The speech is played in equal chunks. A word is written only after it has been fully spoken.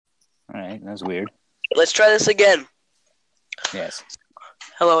All right, that was weird. Let's try this again. Yes.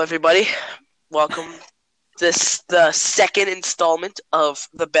 Hello, everybody. Welcome. The second installment of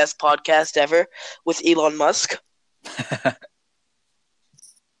the best podcast ever with Elon Musk. Is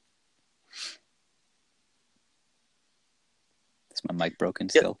my mic broken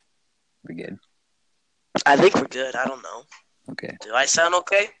still? We're good. I think we're good. I don't know. Okay. Do I sound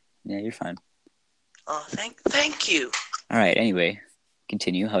okay? Yeah, you're fine. Oh, thank you. All right. Anyway,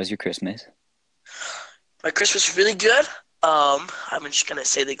 continue. How was your Christmas? My Christmas was really good. I'm just gonna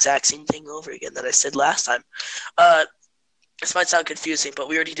say the exact same thing over again that I said last time. This might sound confusing, but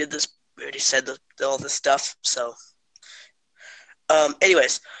we already did this. We already said all this stuff. So,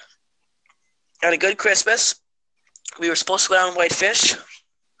 anyways, I had a good Christmas. We were supposed to go down and Whitefish,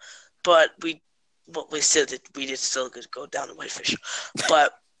 but we did still go down to Whitefish,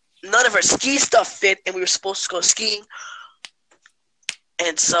 but none of our ski stuff fit, and we were supposed to go skiing,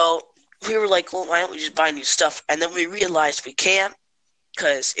 and so we were like, well, why don't we just buy new stuff? And then we realized we can't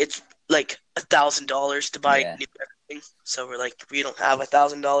because it's like $1,000 to buy new everything. So we're like, we don't have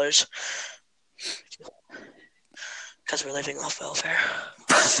 $1,000 because we're living off welfare.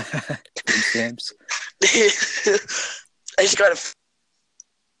 Stamps. I just gotta.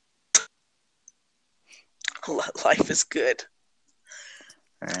 Life is good.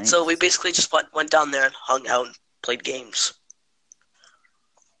 All right. So we basically just went down there and hung out and played games.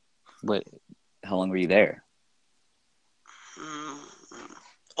 What? How long were you there?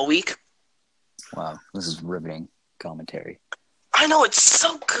 A week. Wow, this is riveting commentary. I know, it's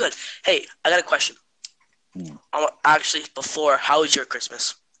so good. Hey, I got a question. Actually, before, how was your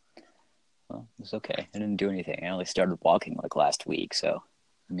Christmas? Well, it was okay. I didn't do anything. I only started walking like last week, so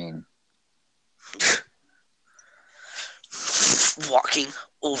I mean. Walking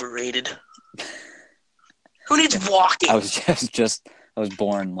overrated. Who needs walking? I was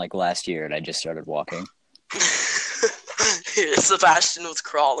born like last year, and I just started walking. Sebastian was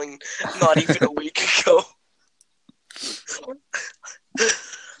crawling not even a week ago.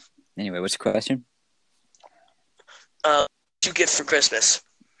 Anyway, what's the question? What did you get for Christmas?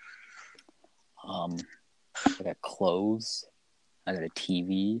 I got clothes. I got a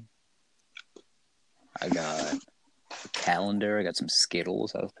TV. I got a calendar. I got some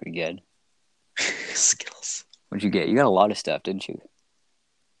Skittles. That was pretty good. Skittles. What'd you get? You got a lot of stuff, didn't you?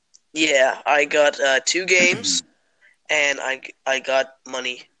 Yeah, I got 2 games, and I got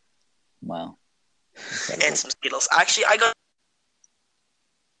money. Wow. Incredible. And some Skittles. Actually, I got...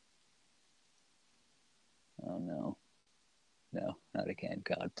 Oh, no. No, not again.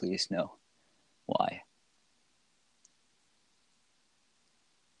 God, please, no. Why?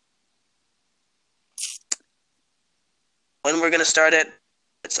 When we're going to start it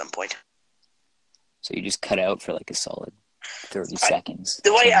at some point. So you just cut out for like a solid 30 seconds.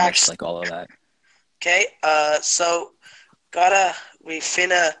 The way I actually... like all of that. Okay, so got a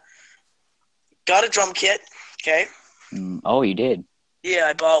drum kit, okay? Oh, you did? Yeah,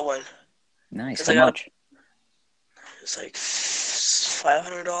 I bought one. Nice. How much? It's like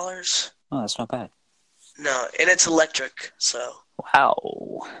 $500. Oh, that's not bad. No, and it's electric, so...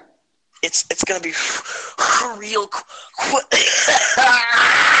 Wow. It's gonna be real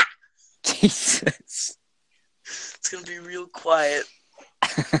Jesus. It's gonna be real quiet.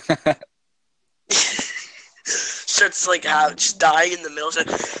 Starts like just dying in the middle.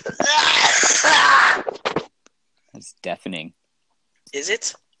 That's deafening. Is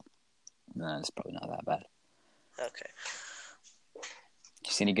it? No, it's probably not that bad. Okay. Did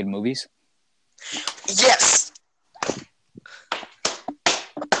you see any good movies? Yes!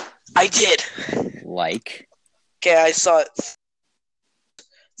 I did. Like? Okay, I saw it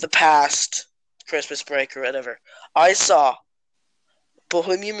the past Christmas break or whatever. I saw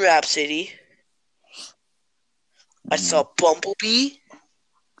Bohemian Rhapsody. I saw Bumblebee.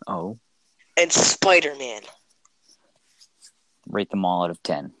 Oh. And Spider-Man. Rate them all out of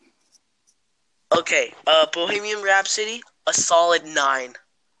 10. Okay, Bohemian Rhapsody, a solid 9.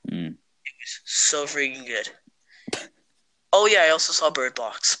 It was so freaking good. Oh yeah, I also saw Bird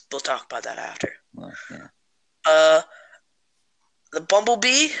Box. We'll talk about that after. Well, yeah. The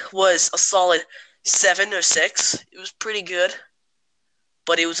Bumblebee was a solid 7 or 6. It was pretty good,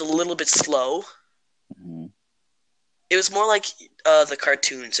 but it was a little bit slow. Mm-hmm. It was more like the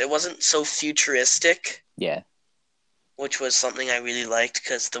cartoons. It wasn't so futuristic. Yeah. Which was something I really liked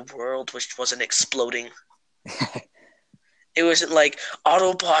because the world wasn't exploding. It wasn't like,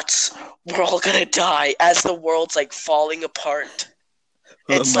 Autobots, we're all gonna die as the world's like falling apart.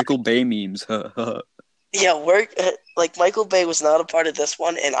 Michael Bay memes. Yeah, like Michael Bay was not a part of this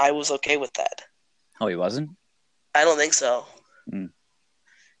one, and I was okay with that. Oh, he wasn't? I don't think so.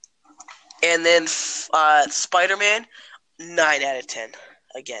 And then Spider-Man, 9 out of 10.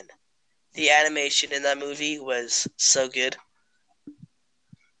 Again, the animation in that movie was so good.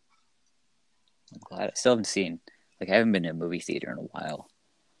 I'm glad. I still haven't seen. I haven't been to a movie theater in a while.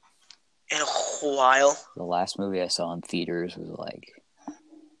 In a while. The last movie I saw in theaters was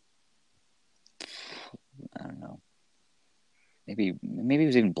I don't know. Maybe it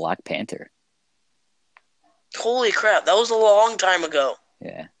was even Black Panther. Holy crap, that was a long time ago.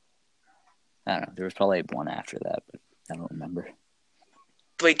 Yeah. I don't know. There was probably one after that, but I don't remember.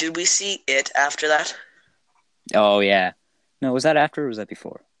 Wait, did we see it after that? Oh, yeah. No, was that after or was that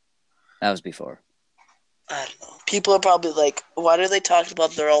before? That was before. I don't know. People are probably like, why do they talk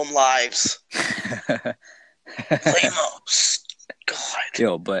about their own lives? Lamos. God.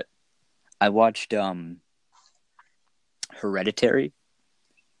 Yo, but I watched Hereditary.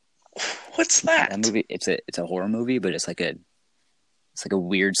 What's that? That movie, it's a horror movie, but it's like a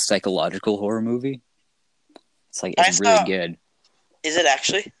weird psychological horror movie. It's really good. Is it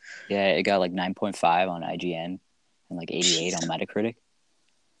actually? Yeah, it got 9.5 on IGN and 88 on Metacritic.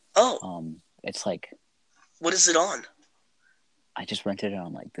 Oh. It's what is it on? I just rented it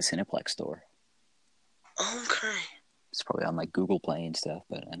on the Cineplex store. Okay. It's probably on Google Play and stuff,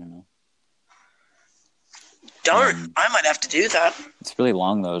 but I don't know. Darn, I might have to do that. It's really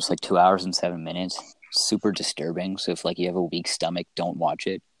long though. It's 2 hours and 7 minutes. Super disturbing. So if you have a weak stomach, don't watch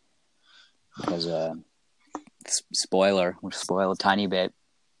it. Because spoiler, we'll spoil a tiny bit.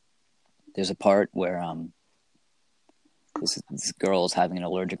 There's a part where this girl is having an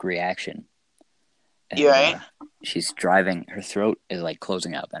allergic reaction. And, you right? She's driving. Her throat is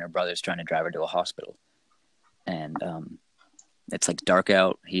closing up, and her brother's trying to drive her to a hospital. And it's dark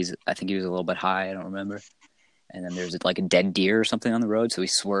out. I think he was a little bit high. I don't remember. And then there's a dead deer or something on the road, so he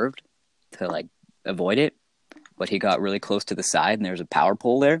swerved to avoid it. But he got really close to the side, and there's a power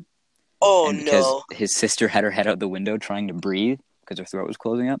pole there. Oh, and because no. his sister had her head out the window trying to breathe because her throat was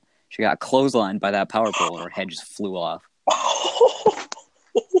closing up, she got clotheslined by that power pole, and her head just flew off.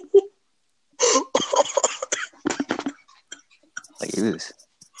 It was.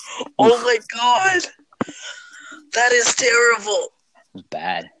 Oh my god! That is terrible. It was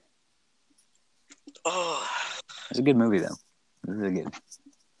bad. Oh. It was a good movie, though. It was really good.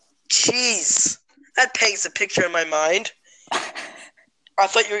 Jeez. That paints a picture in my mind. I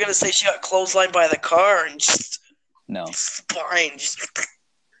thought you were going to say she got clotheslined by the car and just... No. Spine. Just...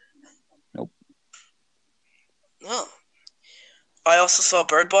 Nope. No. I also saw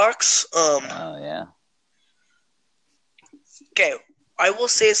Bird Box. Oh, yeah. Okay, I will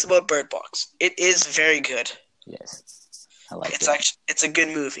say this about Bird Box. It is very good. Yes. I like it. It's a good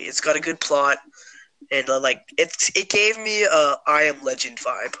movie. It's got a good plot. And it gave me a I Am Legend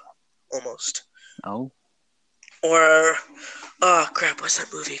vibe, almost. Oh. Or, oh crap, what's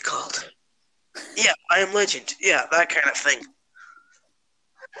that movie called? Yeah, I Am Legend. Yeah, that kind of thing.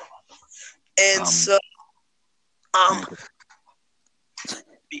 And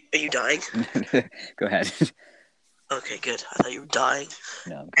are you dying? Go ahead. Okay, good. I thought you were dying.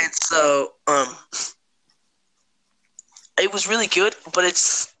 No. And so, it was really good, but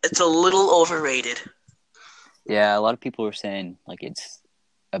it's a little overrated. Yeah, a lot of people were saying it's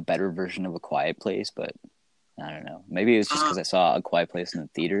a better version of A Quiet Place, but I don't know. Maybe it was just because I saw A Quiet Place in the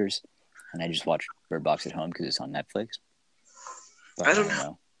theaters, and I just watched Bird Box at home because it's on Netflix. But I don't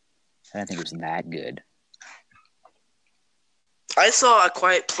know. I don't think it was that good. I saw A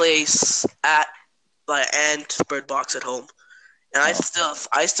Quiet Place and Bird Box at home, and I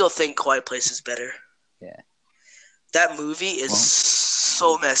still think Quiet Place is better. Yeah. That movie is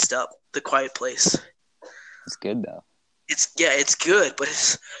so messed up. The Quiet Place. It's good though. It's good, but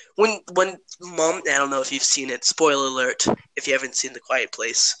it's when mom. I don't know if you've seen it. Spoiler alert! If you haven't seen The Quiet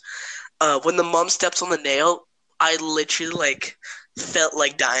Place, when the mom steps on the nail, I literally felt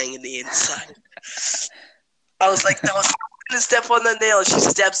like dying in the inside. I was like, "No, I'm gonna step on the nail." She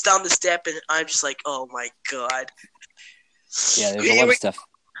steps down the step, and I'm just like, "Oh my god!" Yeah, there's a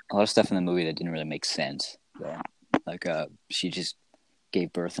lot of stuff in the movie that didn't really make sense. Though. She just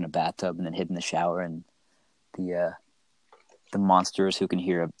gave birth in a bathtub and then hid in the shower, and the monsters who can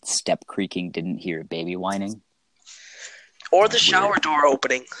hear a step creaking didn't hear a baby whining. Or the shower door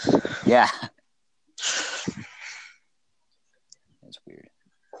opening. Yeah. That's weird.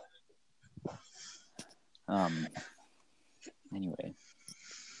 Anyway.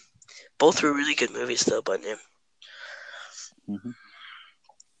 Both were really good movies, though, but yeah. Mm-hmm.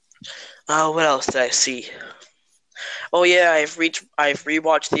 What else did I see? Oh yeah, I've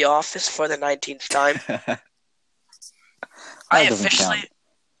rewatched The Office for the 19th time. It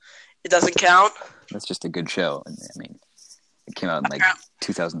doesn't count. That's just a good show. I mean, it came out in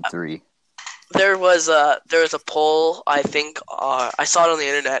 2003. there was a poll. I think I saw it on the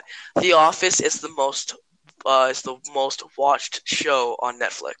internet. The Office is the most watched show on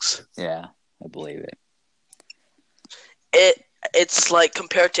Netflix. Yeah, I believe it. It's like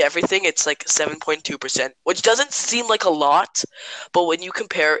compared to everything, it's like 7.2%, which doesn't seem like a lot, but when you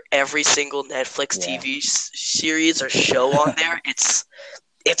compare every single Netflix Yeah. TV series or show on there, it's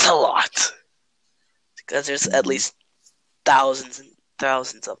a lot because there's at least thousands and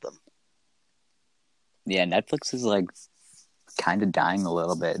thousands of them. Yeah, Netflix is like kind of dying a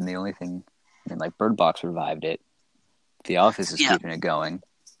little bit, and the only thing, I mean, like Bird Box revived it. The Office is Yeah. keeping it going.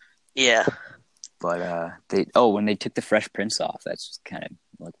 Yeah. But when they took the Fresh Prince off, that's just kind of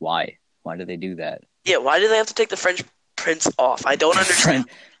like why? Why did they do that? Yeah, why do they have to take the French Prince off? I don't understand.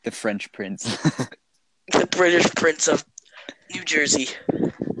 The French Prince. The British Prince of New Jersey.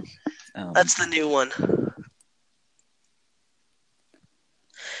 That's the new one.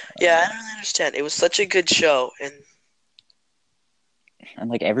 Yeah, I don't really understand. It was such a good show, and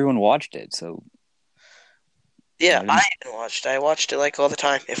like everyone watched it, so yeah, I even watched. I watched it like all the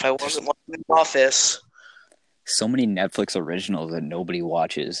time. If I wasn't watching The Office. So many Netflix originals that nobody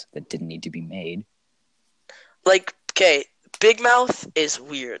watches that didn't need to be made. Like, okay, Big Mouth is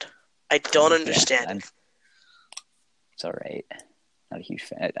weird. I don't understand it. It's alright. Not a huge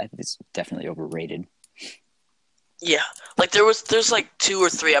fan. It's definitely overrated. Yeah, like there's like 2 or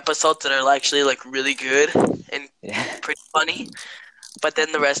 3 episodes that are actually like really good and pretty funny, but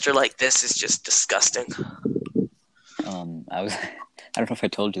then the rest are like, this is just disgusting. I don't know if I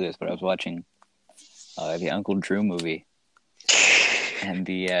told you this, but I was watching the Uncle Drew movie, and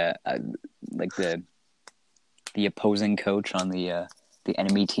the opposing coach on the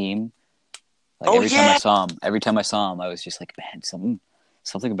enemy team. Like every time I saw him, I was just like, man,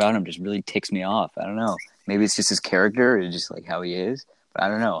 something about him just really ticks me off. I don't know. Maybe it's just his character, or just like how he is, but I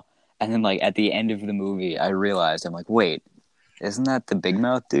don't know. And then like at the end of the movie, I realized, I'm like, wait, isn't that the Big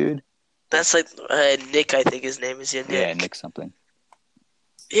Mouth dude? That's like Nick, I think his name is. Nick. Yeah, Nick something.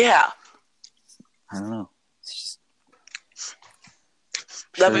 Yeah. I don't know. It's just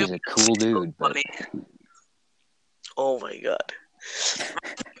sure he's a cool dude, but oh my god.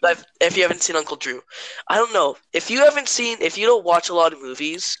 If you haven't seen Uncle Drew, I don't know. If you don't watch a lot of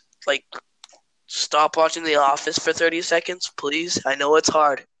movies, like stop watching The Office for 30 seconds, please. I know it's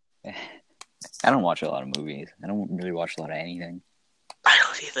hard. I don't watch a lot of movies. I don't really watch a lot of anything. I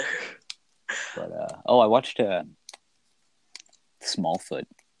don't either. But I watched Smallfoot,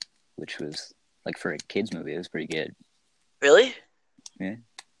 which was like for a kids movie. It was pretty good. Really? Yeah.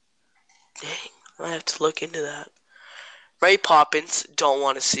 Dang, I have to look into that. Mary Poppins, don't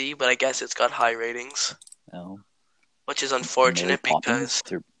want to see, but I guess it's got high ratings. Oh. Which is unfortunate because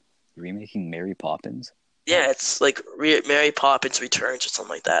they're remaking Mary Poppins. Yeah, it's like Mary Poppins Returns or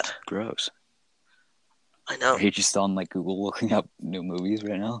something like that. Gross. I know. Are you just on like Google looking up new movies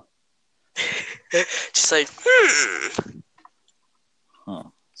right now? Just like, Huh.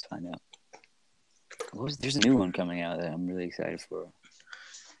 Let's find out. There's a new one coming out that I'm really excited for.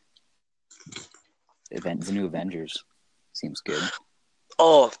 The new Avengers. Seems good.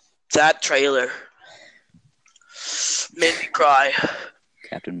 Oh, that trailer made me cry.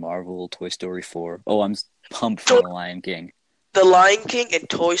 Captain Marvel, Toy Story 4. Oh, I'm pumped for The Lion King. The Lion King and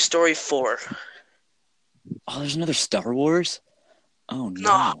Toy Story 4. Oh, there's another Star Wars? Oh,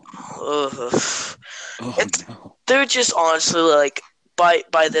 no. No. They're just honestly like, by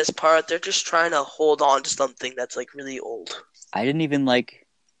this part, they're just trying to hold on to something that's like really old. I didn't even like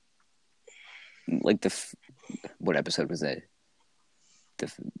what episode was it?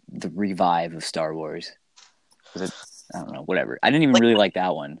 The revive of Star Wars. Was it? I don't know. Whatever. I didn't even really like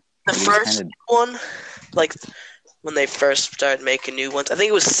that one. The first one, like when they first started making new ones, I think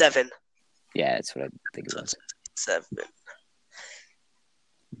it was 7. Yeah, that's what I think it was. 7.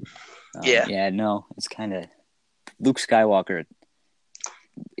 Yeah. Yeah. No, it's kind of Luke Skywalker.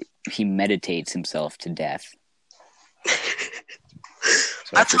 He meditates himself to death.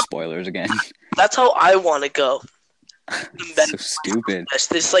 Sorry for spoilers again. That's how I want to go. So stupid.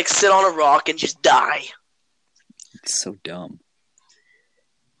 Just like sit on a rock and just die. It's so dumb.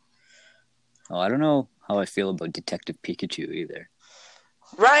 Oh, I don't know how I feel about Detective Pikachu either.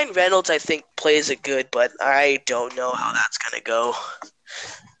 Ryan Reynolds, I think, plays it good, but I don't know how that's gonna go.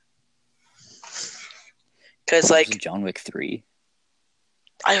 Because like John Wick 3.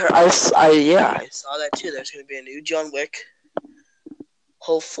 I saw that too. There's gonna be a new John Wick.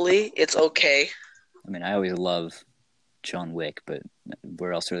 Hopefully, it's okay. I mean, I always love John Wick, but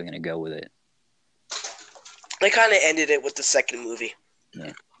where else are they gonna go with it? They kind of ended it with the second movie.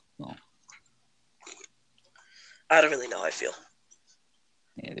 Yeah. Well, I don't really know how I feel.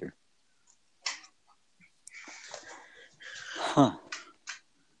 Neither.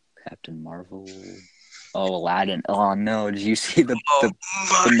 Marvel. Oh, Aladdin. Oh no! Did you see Oh the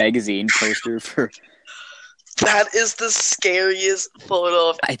my! magazine poster for? That is the scariest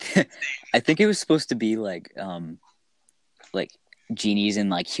photo of. I think it was supposed to be like genies in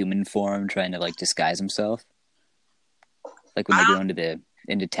like human form trying to like disguise himself, like when they go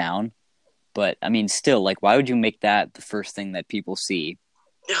into town. But I mean, still, like, why would you make that the first thing that people see?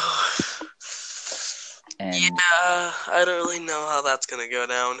 And Yeah, I don't really know how that's gonna go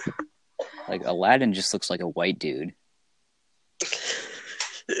down. like Aladdin just looks like a white dude.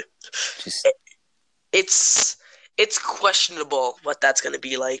 Just It's questionable what that's gonna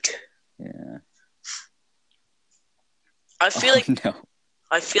be like. yeah. I feel like No,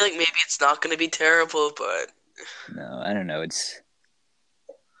 maybe it's not gonna be terrible, but no, I don't know.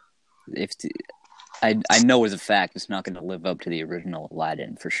 I know as a fact it's not going to live up to the original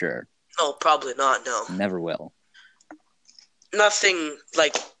Aladdin for sure. no, probably not. No, Never will. nothing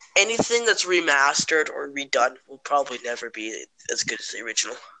like anything that's remastered or redone will probably never be as good as the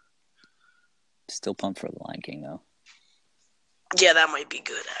original. Still pumped for The Lion King though. Yeah, that might be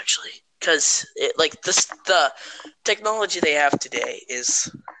good actually, because the technology they have today is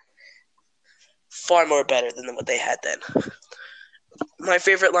far more better than what they had then. My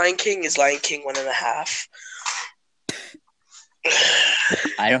favorite Lion King is Lion King 1.5.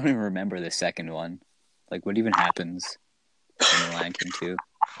 I don't even remember the second one. Like, what even happens in The Lion King 2?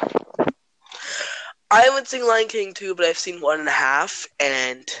 I haven't seen Lion King 2, but I've seen 1.5,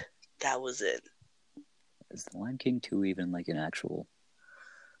 and that was it. Is The Lion King 2 even like an actual?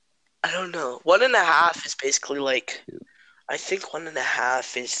 I don't know. 1.5 is basically like, I think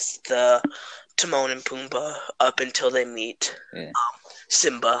 1.5 is the Timon and Pumbaa up until they meet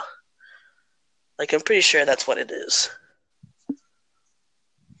Simba. Like, I'm pretty sure that's what it is.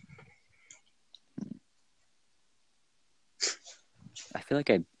 I feel like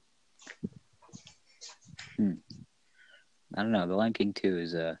I don't know. The Lion King 2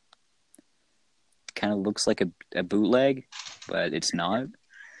 is kind of looks like a bootleg, but it's not.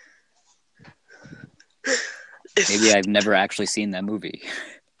 Maybe I've never actually seen that movie.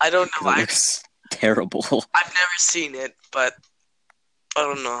 I don't know. It looks terrible. I've never seen it, but I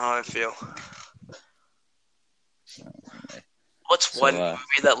don't know how I feel. What's one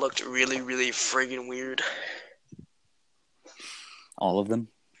movie that looked really, really friggin' weird? All of them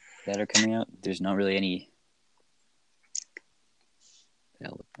that are coming out. There's not really any. I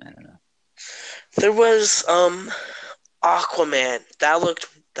don't know. There was Aquaman. That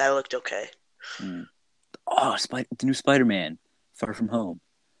looked okay. Oh, the new Spider-Man, Far From Home.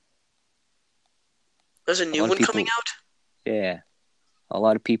 There's a new one coming out? Yeah. A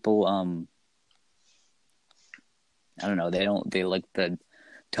lot of people, I don't know, they like the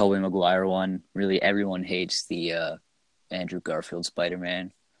Tobey Maguire one. Really, everyone hates the Andrew Garfield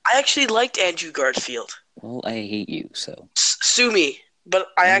Spider-Man. I actually liked Andrew Garfield. Well, I hate you, so. Sue me, but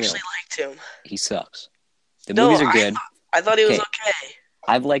I actually liked him. He sucks. The movies are good. I thought he was okay.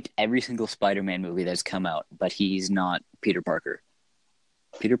 I've liked every single Spider-Man movie that's come out, but he's not Peter Parker.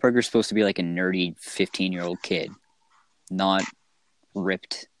 Peter Parker's supposed to be like a nerdy 15-year-old kid, not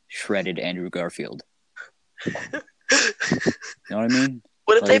ripped, shredded Andrew Garfield. You know what I mean?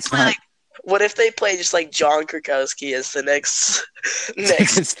 What if they play just like John Krakowski as the next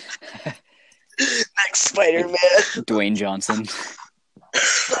Spider-Man? Dwayne Johnson.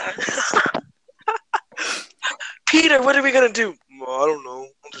 Peter, what are we gonna do? Well, I don't know.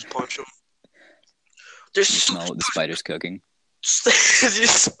 I'll just punch him. You smell what the spider's cooking. You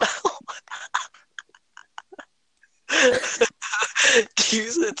smell?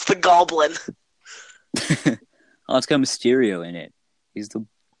 It's the goblin. Oh, it's got Mysterio in it. He's the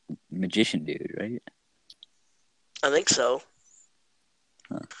magician dude, right? I think so.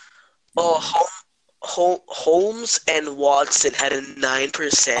 Huh. Oh, Holmes and Watson had a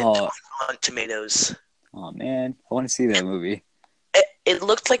 9% on Tomatoes. Oh man, I want to see that movie. It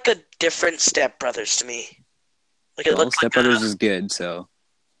looked like a different Step Brothers to me. Like Step Brothers is good, so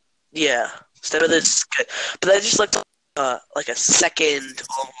yeah, Step Brothers is good, but that just looked like a second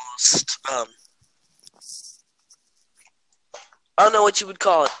almost. I don't know what you would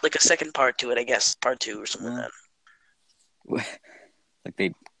call it, like a second part to it, I guess, part 2 or something like that. Like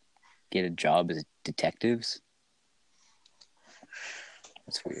they get a job as detectives.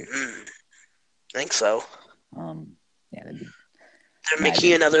 That's weird. I think so. Yeah, they're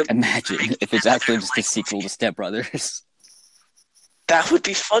making another. Imagine if it's actually just a sequel to Step Brothers. That would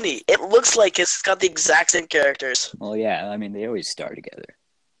be funny. It looks like it's got the exact same characters. Well, yeah, I mean they always star together.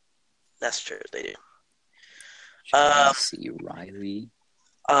 That's true, they do. C. Riley.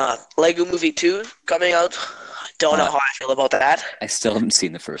 Lego Movie 2 coming out. Don't know how I feel about that. I still haven't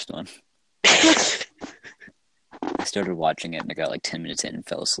seen the first one. I started watching it and I got like 10 minutes in and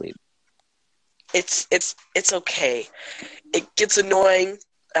fell asleep. It's okay. It gets annoying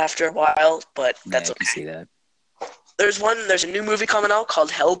after a while, but Yeah, that's I can see okay. that. There's a new movie coming out called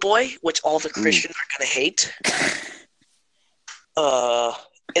Hellboy, which all the Ooh. Christians are gonna hate. Uh,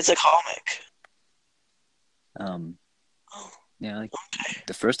 it's a comic. um, Oh, yeah, like okay.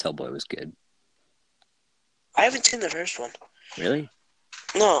 the first Hellboy was good. I haven't seen the first one. Really?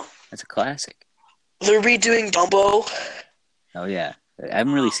 No, That's a classic. they're redoing Dumbo. Oh yeah. I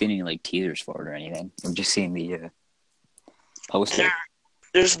haven't really seen any like teasers for it or anything. I'm just seeing the There, poster.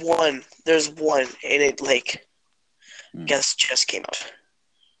 there's one, and it Hmm. guess just came out.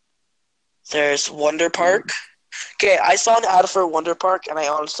 There's Wonder Ooh. Park. Okay, I saw an ad for Wonder Park, and I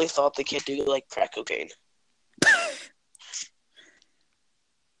honestly thought the kid do like crack cocaine.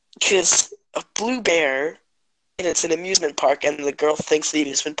 Because a blue bear, and it's an amusement park, and the girl thinks the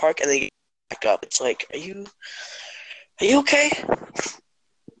amusement park, and they get back up. It's like, are you okay?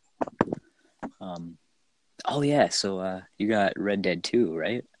 Um. Oh yeah. So you got Red Dead 2,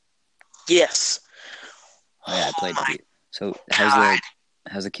 right? Yes. Oh yeah, I Oh played my with you. So god,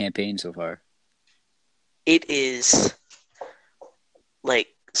 how's the campaign so far? it is like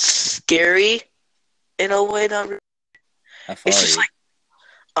scary in a way. Not really. How far It's are just you? like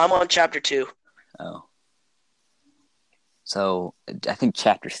I'm on chapter 2. Oh. So I think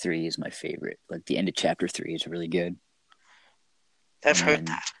chapter 3 is my favorite. Like the end of chapter 3 is really good. I've And heard then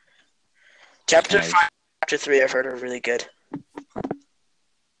that. it Chapter kind of 5, chapter 3, I've heard are really good.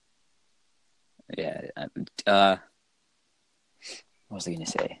 yeah, what was I gonna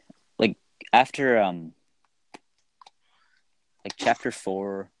say? Like after like chapter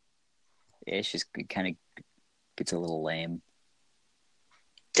 4 ish is kind of gets a little lame,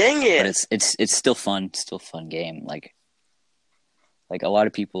 Dang but it! it's still fun, still a fun game. Like a lot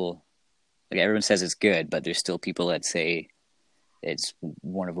of people, like everyone says it's good, but there's still people that say it's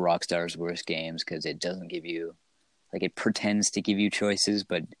one of Rockstar's worst games because it doesn't give you like it pretends to give you choices,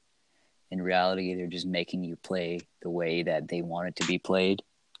 but in reality they're just making you play the way that they want it to be played.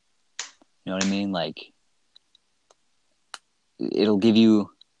 You know what I mean? Like it'll give you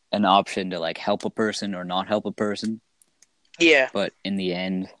an option to like help a person or not help a person, Yeah, but in the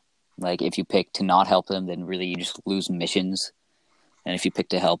end, like if you pick to not help them, then really you just lose missions. And if you pick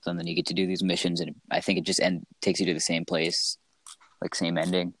to help them, then you get to do these missions, and I think it just takes you to the same place, like same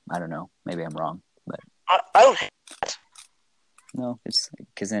ending. I don't know. Maybe I'm wrong, but I don't. no, it's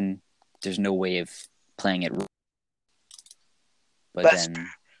because then there's no way of playing it. But That's then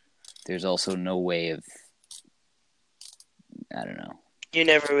there's also no way of I don't know you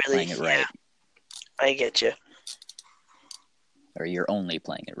never really. playing it Yeah, right, I get you. or you're only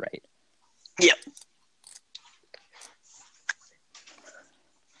playing it right. Yeah,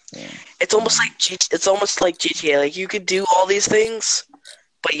 Yeah. it's almost like GTA. Like you could do all these things,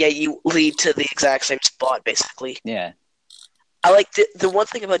 but yet you lead to the exact same spot, basically. Yeah. I like the one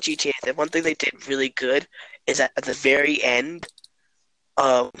thing about GTA. The one thing they did really good is that at the very end,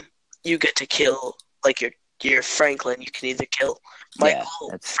 um, you get to kill like your Franklin. You can either kill Yeah. Michael,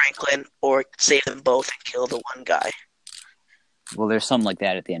 That's Franklin, or save them both and kill the one guy. well, there's something like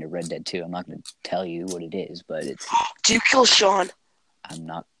that at the end of Red Dead 2. I'm not going to tell you what it is, but it's Do you kill Sean? I'm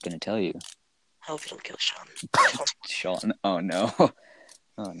not going to tell you. I hope you don't kill Sean. Sean. Oh no.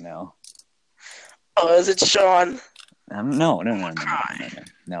 Oh no. Oh, is it Sean? No, no, I'm no, gonna no, no, cry.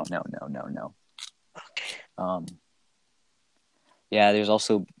 no, no, no, no, no, no. Okay. Um, yeah, there's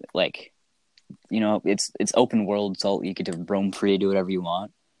also like it's open world. It's all you get to roam free, do whatever you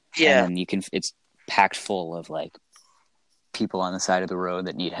want, and Yeah. then you can. It's packed full of like people on the side of the road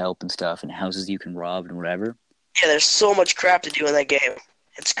that need help and stuff, and houses you can rob and whatever. Yeah, there's so much crap to do in that game.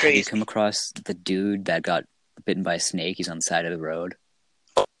 It's Have you crazy. come across the dude that got bitten by a snake? He's on the side of the road.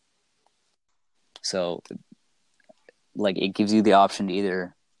 So like it gives you the option to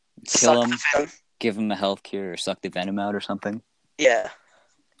either kill Suck the him, venom. give him a health cure, or suck the venom out or something. Yeah.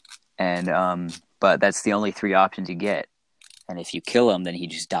 And but that's the only three options you get. And if you kill him, then he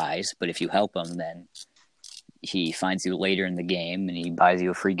just dies. But if you help him, then he finds you later in the game and he buys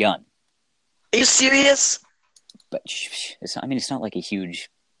you a free gun. Are you serious? But it's not, I mean, it's not like a huge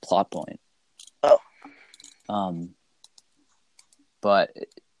plot point. Oh. Um, but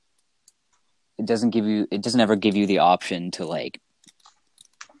it doesn't ever give you the option to like,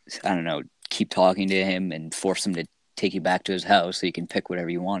 I don't know, keep talking to him and force him to take you back to his house so you can pick whatever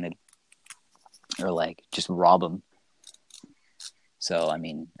you wanted, or like just rob him. So I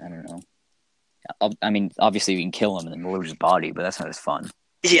mean, I don't know. I mean, obviously you can kill him and then loot his body, but that's not as fun.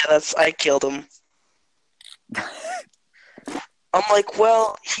 Yeah, I killed him. I'm like,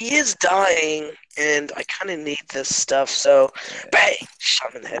 well, he is dying, and I kind of need this stuff, so bang,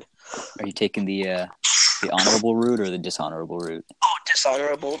 shot him in the head. Are you taking the honorable route or the dishonorable route? Oh,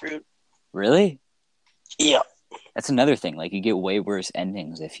 dishonorable route. Really? Yeah. That's another thing. Like, you get way worse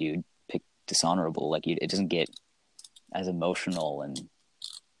endings if you pick dishonorable. Like, it doesn't get as emotional and,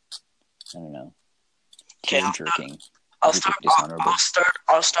 I don't know, tear-jerking. I'll start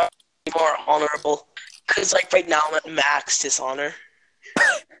more honorable. Because, like, right now I'm at max dishonor.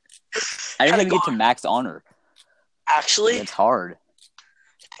 I didn't even get to max honor. Actually? It's hard.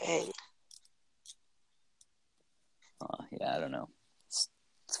 Dang. Yeah, I don't know. It's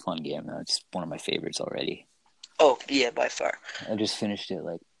a fun game, though. It's one of my favorites already. Oh, yeah, by far. I just finished it,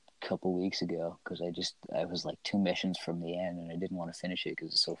 like, a couple weeks ago, because I was, like, 2 missions from the end, and I didn't want to finish it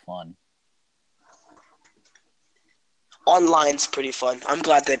because it's so fun. Online's pretty fun. I'm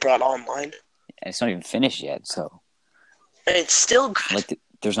glad they brought online. And it's not even finished yet, so... And it's still good. Like,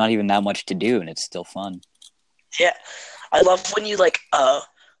 there's not even that much to do, and it's still fun. Yeah. I love when you, like,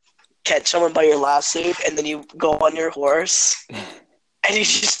 catch someone by your lasso, and then you go on your horse, and you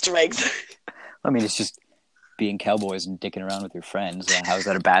just drag them. I mean, it's just being cowboys and dicking around with your friends. How is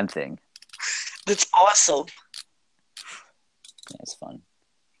that a bad thing? That's awesome. Yeah, it's fun.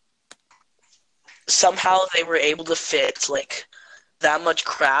 Somehow they were able to fit, like, that much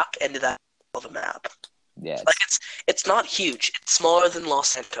crap into that of a map. Yeah. Like, it's not huge. It's smaller than Los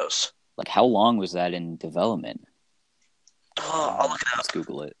Santos. Like, how long was that in development? Oh, I'll look it up. Let's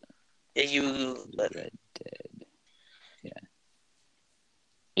Google it. Yeah, Red Dead. Yeah.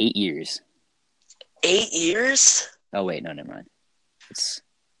 8 years. 8 years? Oh, wait. No, never mind. It's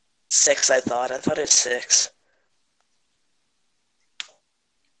 6, I thought. I thought it was 6.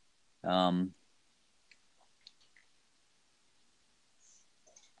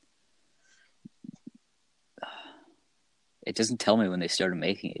 It doesn't tell me when they started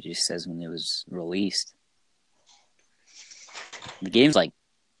making it. It just says when it was released. The game's like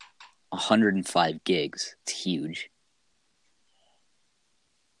 105 gigs. It's huge.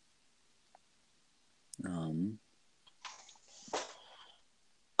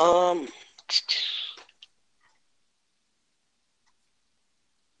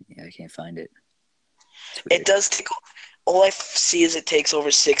 Yeah, I can't find it. It does take... All I see is it takes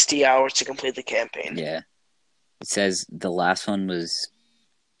over 60 hours to complete the campaign. Yeah. It says the last one was...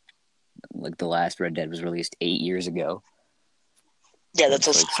 Like, the last Red Dead was released 8 years ago. Yeah, that's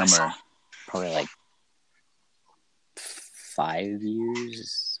also like somewhere... Probably, like, 5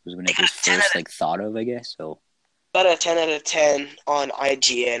 years was when it was first, like, thought of, I guess, so... About a 10 out of 10 on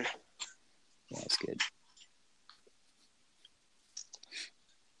IGN. Yeah, that's good.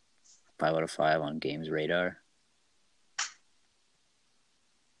 5 out of 5 on Games Radar.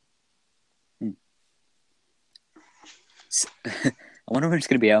 I wonder when it's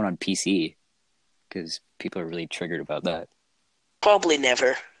going to be out on PC, because people are really triggered about that. Probably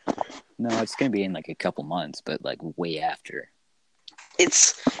never. No, it's going to be in like a couple months, but like way after.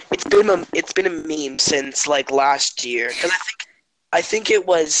 It's been a meme since like last year, because I think it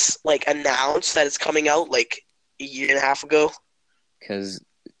was like announced that it's coming out like a year and a half ago. Because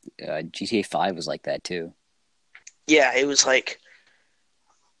GTA 5 was like that too. Yeah, it was like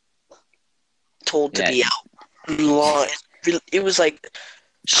told to be out long. It was like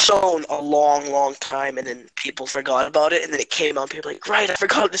shown a long time, and then people forgot about it, and then it came out. And people were like, right, I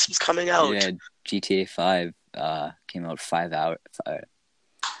forgot this was coming out. Yeah, GTA 5 came out 5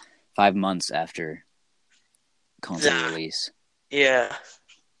 months after console release. Yeah.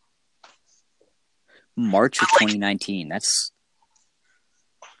 March of 2019. That's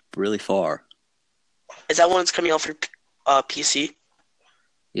really far. Is that when it's coming out for PC?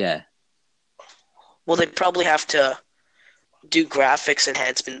 Yeah. Well, they probably have to do graphics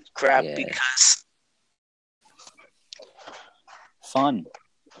enhancement crap because... Fun.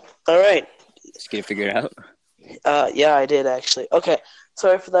 All right. Just get it figured out. Yeah, I did actually. Okay,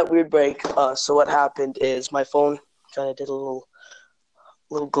 sorry for that weird break. So what happened is my phone kind of did a little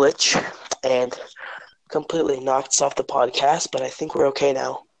glitch and completely knocked us off the podcast, but I think we're okay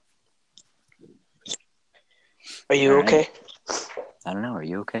now. Are you okay? I don't know. Are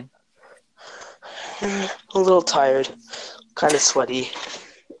you okay? A little tired, kind of sweaty,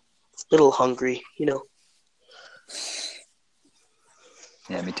 a little hungry, you know.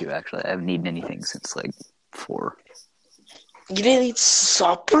 Yeah, me too, actually. I haven't eaten anything since, like, 4. You didn't eat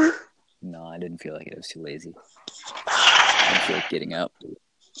supper? No, I didn't feel like it. I was too lazy. I didn't feel like getting up.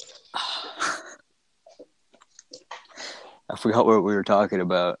 I forgot what we were talking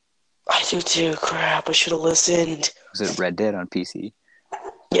about. I do too. Crap, I should have listened. Was it Red Dead on PC?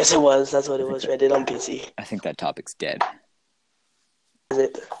 Yes, it was. That's what it was. Red Dead on PC. I think that topic's dead. Is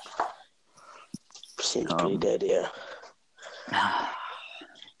it? Seems pretty dead, yeah. I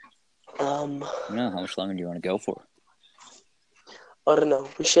don't know. How much longer do you want to go for? I don't know.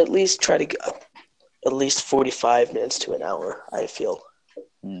 We should at least try to go at least 45 minutes to an hour, I feel.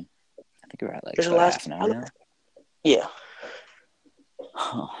 I think we're at like There's about half an hour now. Yeah.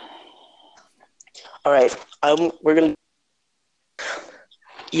 Huh. All right. We're going to...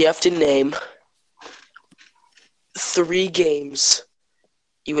 You have to name 3 games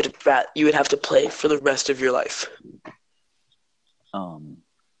you would have to play for the rest of your life.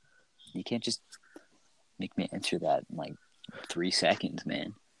 You can't just make me answer that in like 3 seconds,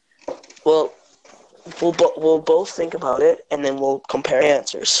 man. Well, we'll both think about it, and then we'll compare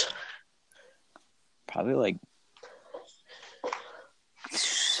answers. Probably like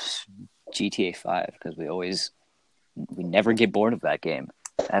GTA 5, because we never get bored of that game,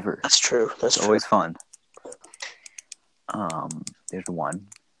 ever. That's true. That's true. Always fun. There's 1.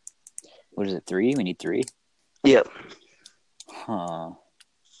 What is it, 3? We need 3? Yep. Huh.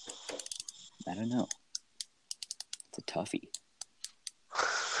 I don't know. It's a toughie.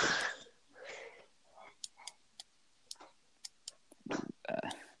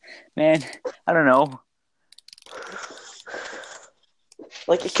 Man, I don't know.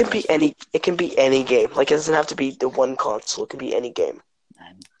 Like it can be any game. Like it doesn't have to be the one console. It can be any game.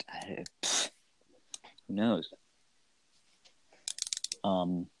 Who knows?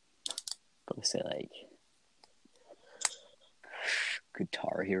 But let's say like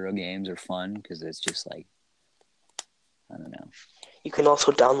Guitar Hero games are fun because it's just like, I don't know. You can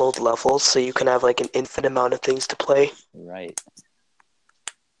also download levels, so you can have like an infinite amount of things to play. Right.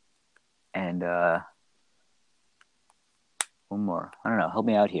 And one more. I don't know. Help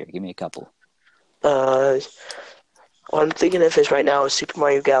me out here. Give me a couple. What I'm thinking of is right now is Super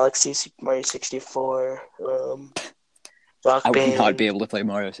Mario Galaxy, Super Mario 64, Rock I Band. would not be able to play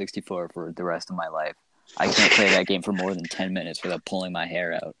Mario 64 for the rest of my life. I can't play that game for more than 10 minutes without pulling my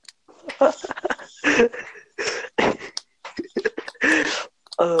hair out.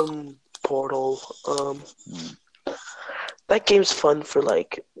 Portal. That game's fun for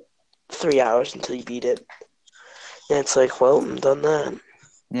like 3 hours until you beat it. And it's like, well, I'm done that.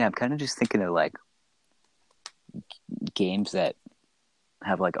 Yeah, I'm kind of just thinking of like games that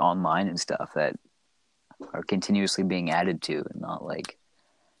have like online and stuff that are continuously being added to, and not like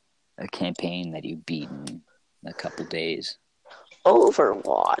a campaign that you beat in a couple days.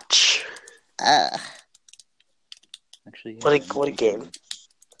 Overwatch. Actually, yeah, what a game.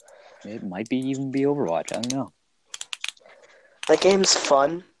 It might even be Overwatch. I don't know. That game's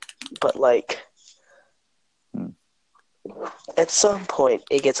fun, but like at some point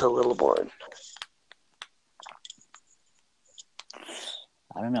it gets a little boring.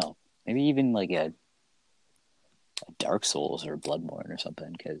 I don't know. Maybe even like a Dark Souls or Bloodborne or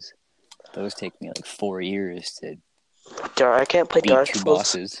something, because those take me like 4 years to I can't play Dark Souls.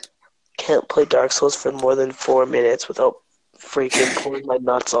 Bosses. Can't play Dark Souls for more than 4 minutes without freaking pulling my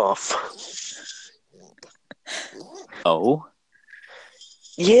nuts off. Oh?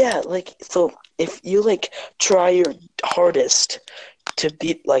 Yeah, like, so if you like try your hardest to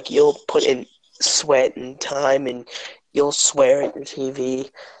beat, like, you'll put in sweat and time and you'll swear at your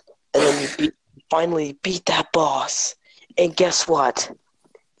TV, and then you finally beat that boss. And guess what?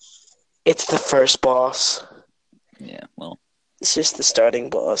 It's the first boss. Yeah, well, it's just the starting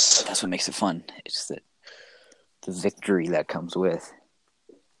boss. That's what makes it fun. It's the victory that comes with.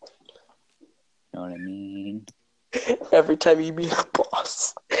 You know what I mean? Every time you meet a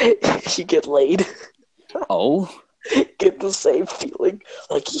boss, you get laid. Oh? Get the same feeling.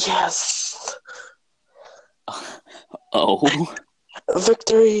 Like, yes! Oh?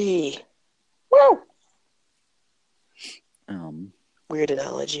 Victory! Woo! Weird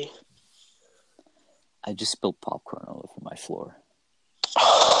analogy. I just spilled popcorn all over my floor.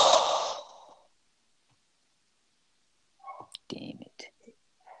 Damn it.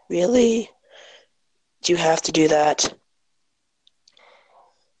 Really? Do you have to do that?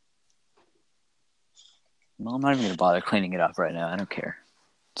 Well, I'm not even going to bother cleaning it up right now. I don't care.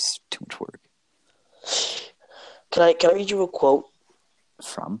 It's too much work. Can I read you a quote?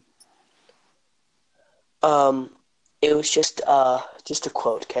 From? It was just a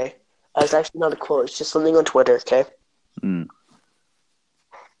quote, okay? It's actually not a quote. It's just something on Twitter, okay?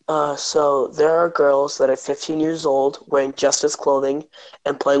 So there are girls that are 15 years old wearing Justice clothing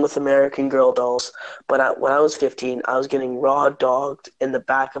and playing with American Girl dolls. But when I was 15, I was getting raw dogged in the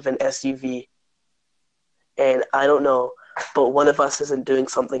back of an SUV. And I don't know, but one of us isn't doing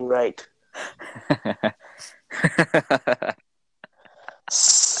something right.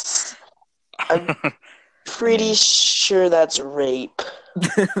 I'm pretty sure that's rape.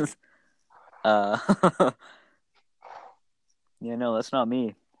 uh, yeah, no, that's not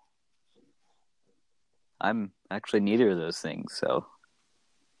me. I'm actually neither of those things, so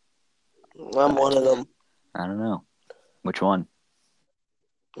I'm I, one of them. I don't know. Which one?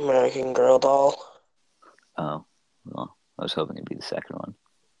 American Girl doll. Oh, well, I was hoping it'd be the second one.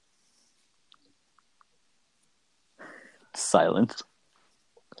 Silence.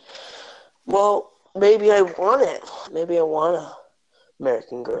 Well, maybe I want it. Maybe I want a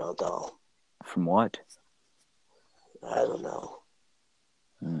American Girl doll. From what? I don't know.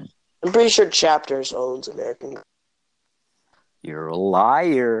 Hmm. I'm pretty sure Chapters owns American Girl. You're a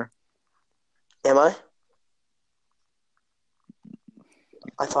liar. Am I?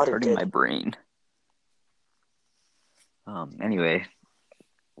 I thought it Hurting my did. brain. Anyway,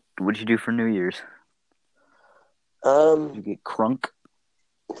 what'd you do for New Year's? Did you get crunk?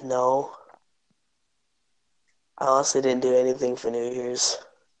 No. I honestly didn't do anything for New Year's.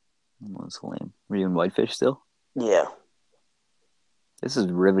 That's lame. Were you in Whitefish still? Yeah. This is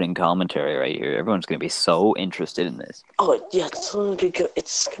riveting commentary right here. Everyone's going to be so interested in this. Oh, yeah, it's gonna be good.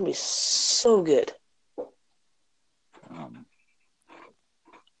 It's gonna be so good.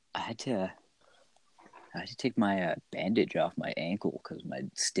 I had to take my bandage off my ankle because my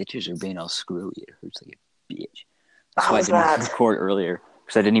stitches are being all screwy. It hurts like a bitch. That's why I How's didn't that? record earlier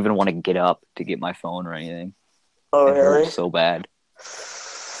because I didn't even want to get up to get my phone or anything. Oh, It hurts really? so bad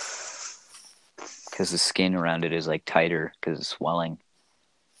because the skin around it is like tighter because it's swelling.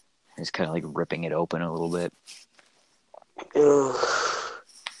 It's kind of like ripping it open a little bit. Ugh.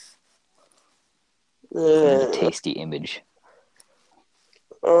 Not a Ugh. tasty image.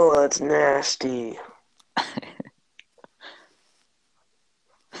 Oh, that's nasty.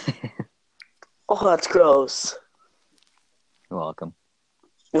 Oh, that's gross. You're welcome.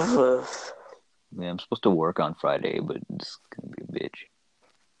 Ugh. Yeah, I'm supposed to work on Friday, but it's gonna be a bitch.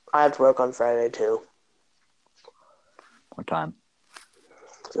 I have to work on Friday too. What time?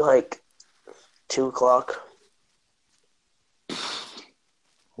 Like 2 o'clock.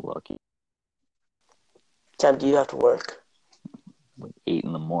 Lucky. What time do you have to work? Like 8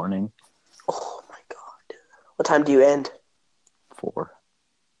 in the morning. Oh my god. What time do you end? 4.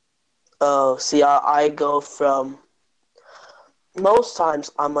 Oh, see, I go from most times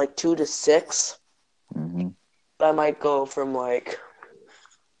I'm like 2 to 6. Mm-hmm. But I might go from like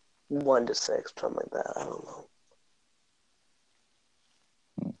 1 to 6, something like that. I don't know.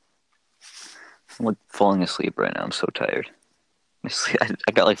 I'm like falling asleep right now. I'm so tired.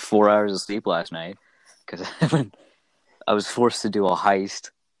 I got like 4 hours of sleep last night because I was forced to do a heist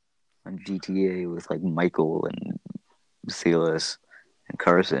on GTA with like Michael and Silas and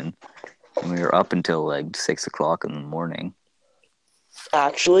Carson, and we were up until like 6 o'clock in the morning.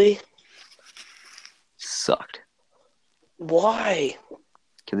 Actually, Sucked why?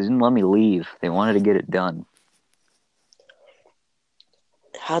 because they didn't let me leave. They wanted to get it done.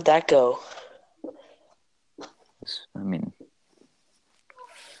 How'd that go? I mean,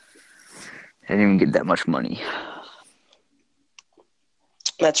 I didn't even get that much money.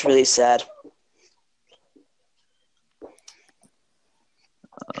 That's really sad.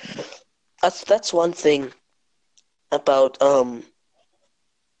 That's one thing about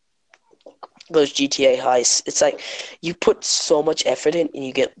those GTA heists. It's like you put so much effort in and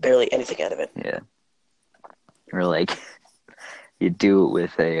you get barely anything out of it. Yeah, or like you do it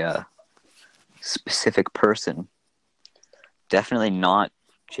with a specific person. Definitely not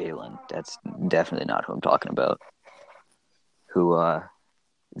Jalen. That's definitely not who I'm talking about. Who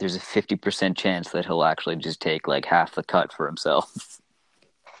there's a 50% chance that he'll actually just take like half the cut for himself.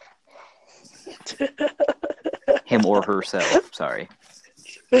 Him or herself, sorry.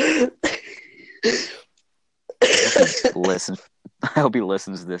 I hope he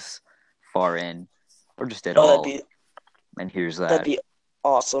listens this far in, or just at Oh, all, and hears that'd that. be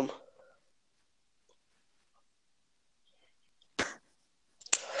awesome.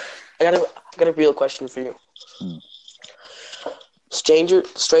 I got a real question for you. Hmm. Stranger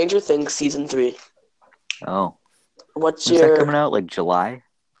Things season 3. Oh, What's when's that your coming out? Like July?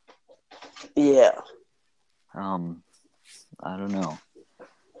 yeah? I don't know.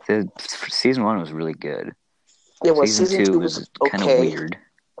 The season 1 was really good. Yeah, well, Season season 2 2 was was kind of okay. weird.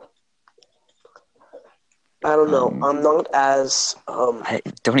 I don't know. I'm not as I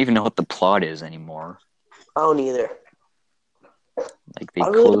don't even know what the plot is anymore. I don't either. Like they I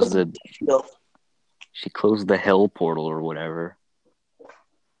really closed don't the know. she closed the hell portal or whatever.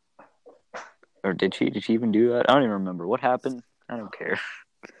 Or did she? Did she even do that? I don't even remember what happened. I don't care.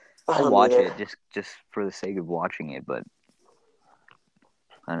 I I'll don't watch either. it just for the sake of watching it, but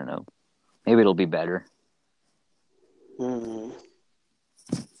I don't know. Maybe it'll be better. Hmm.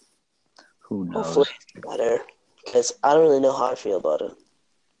 Who Hopefully knows? it's better, because I don't really know how I feel about it.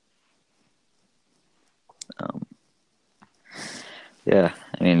 Um, yeah,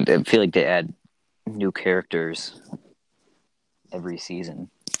 I mean, I feel like they add new characters every season.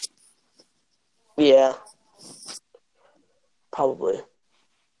 Yeah, probably.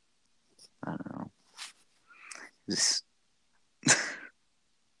 I don't know. This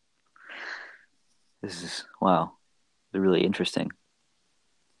this is wow. They're really interesting.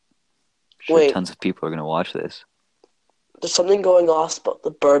 I'm sure Wait, tons of people are going to watch this. there's something going on about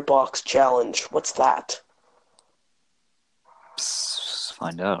the Bird Box Challenge. What's that?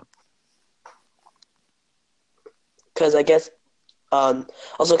 Find out. Because I guess I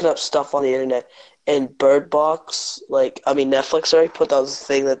was looking up stuff on the internet, and Bird Box, Netflix, sorry, put out this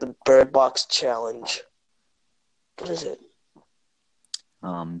thing that the Bird Box Challenge. What is it?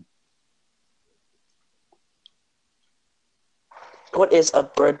 Um, What is a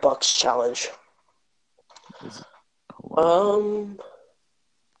Bird Box Challenge? hold on.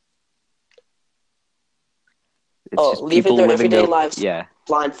 It's just Leaving people their living everyday their lives yeah.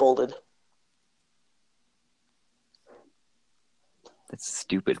 blindfolded. That's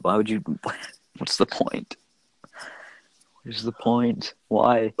stupid. Why would you? What's the point? Where's the point?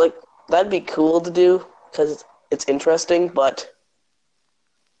 Why? Like, that'd be cool to do, because it's interesting, but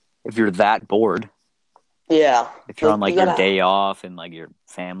If you're that bored, yeah. if you're on You your gotta, day off and your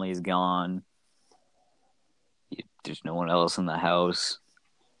family's gone, there's no one else in the house.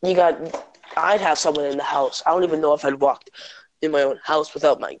 I'd have someone in the house. I don't even know if I'd walked in my own house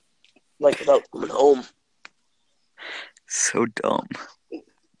without without coming home. So dumb.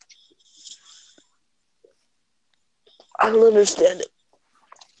 I don't understand it.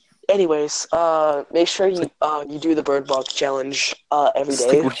 Anyways, make sure you do the Bird Box Challenge every It's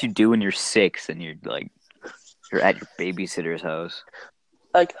day. like what you do when you're 6 and you're at your babysitter's house.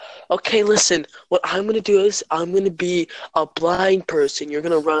 Like, okay, listen, what I'm gonna do is I'm gonna be a blind person. You're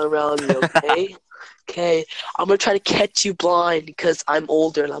gonna run around me, okay? Okay, I'm gonna try to catch you blind because I'm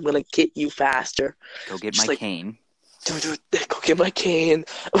older and I'm gonna get you faster. Go get Just my cane. Dude, go get my cane.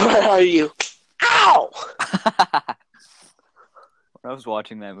 Where are you? Ow! When I was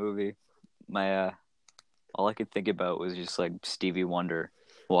watching that movie, my all I could think about was just Stevie Wonder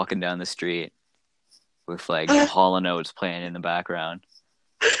walking down the street with Hall & Oates playing in the background.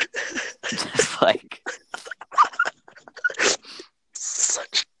 Just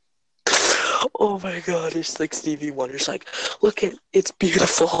Such. Oh my god, it's like Stevie Wonder's like, look at it's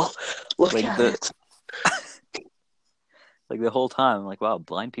beautiful. Look at it. The whole time, I'm like, wow,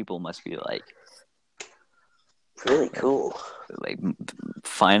 blind people must be really cool.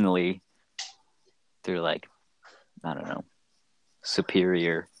 Finally, they're I don't know,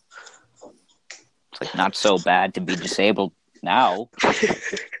 superior. It's not so bad to be disabled now.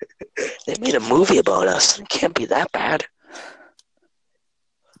 They made a movie about us. It can't be that bad.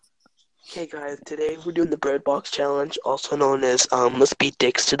 Okay, guys, today we're doing the Bird Box Challenge, also known as Let's Be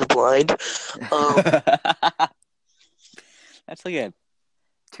Dicks to the Blind. That's like a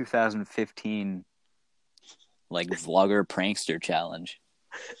 2015 vlogger prankster challenge.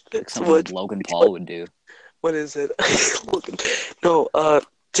 Something Logan Paul would do. What is it? No,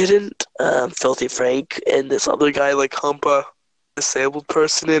 didn't Filthy Frank and this other guy hump a disabled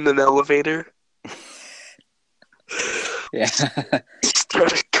person in an elevator? Yeah. He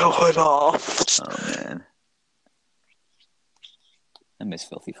started going off. Oh man, I miss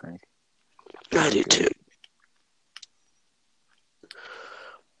Filthy Frank. I do too.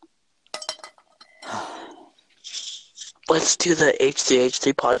 Let's do the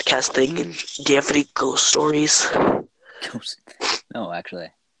HCH3 podcast thing. And do you have any ghost stories? No,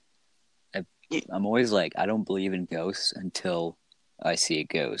 actually. I'm always I don't believe in ghosts until I see a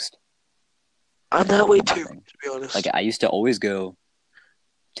ghost. I'm that way too, to be honest. I used to always go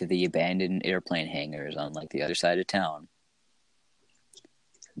to the abandoned airplane hangars on the other side of town.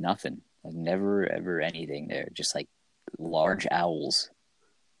 Nothing. Never ever anything there. Just large owls.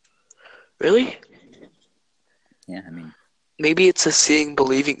 Really? Yeah, I mean, maybe it's a seeing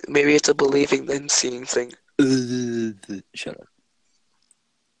believing. Maybe it's a believing then seeing thing. Shut up.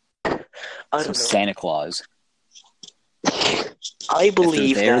 I don't know. Santa Claus. I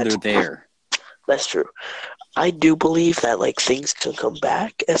believe they're there. That's true. I do believe that things can come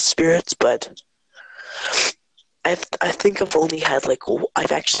back as spirits, but I think I've only had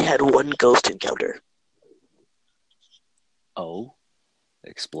I've actually had one ghost encounter. Oh,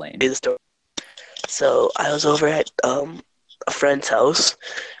 explain. The story. So I was over at a friend's house,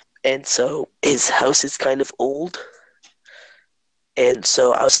 and so his house is kind of old, and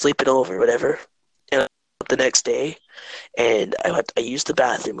so I was sleeping over, whatever, and the next day, and I used the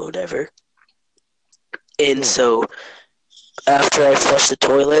bathroom or whatever, And so after I flush the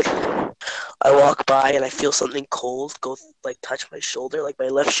toilet, I walk by and I feel something cold go like touch my shoulder, like my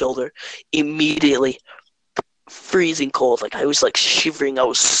left shoulder. Immediately, freezing cold. Like I was like shivering. I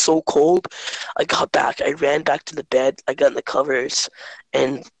was so cold. I got back. I ran back to the bed. I got in the covers,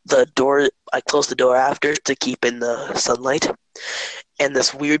 and the door. I closed the door after to keep in the sunlight. And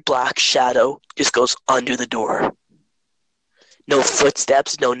this weird black shadow just goes under the door. No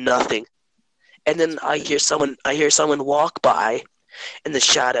footsteps. No nothing. And then I hear someone. Walk by, and the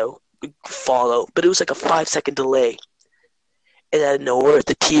shadow follow. But it was like a 5-second delay. And out of nowhere,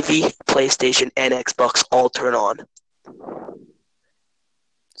 the TV, PlayStation, and Xbox all turn on.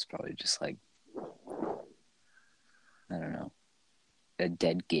 It's probably just like, I don't know, a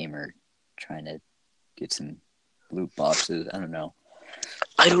dead gamer trying to get some loot boxes. I don't know.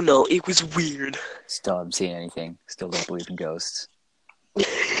 I don't know. It was weird. Still haven't seen anything. Still don't believe in ghosts. I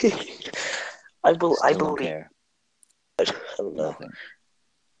Still believe. don't care. I don't know.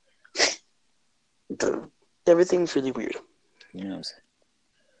 Nothing. Everything's really weird. Who knows?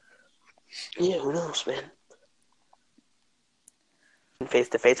 Yeah, who knows, man? Face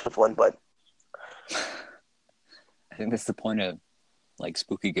to face with one, but I think that's the point of like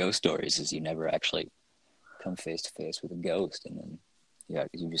spooky ghost stories is you never actually come face to face with a ghost, and then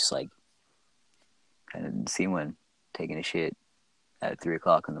you just like kind of see one taking a shit at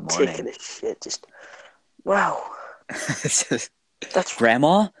 3:00 in the morning. Taking a shit, just wow. That's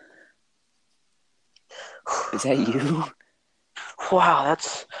Grandma. Is that you? Wow,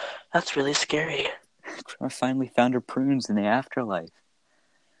 that's really scary. I finally found her prunes in the afterlife.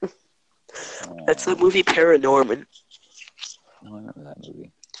 That's the movie Paranorman. No, I remember that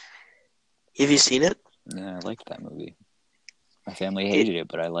movie. Have you seen it? Yeah, I liked that movie. My family hated it,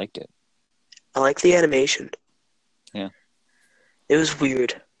 but I liked it. I like the animation. Yeah. It was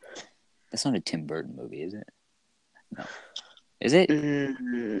weird. That's not a Tim Burton movie, is it? No. Is it?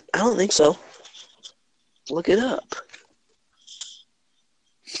 I don't think so. Look it up.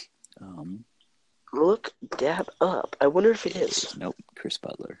 Look that up. I wonder if it is. Nope, Chris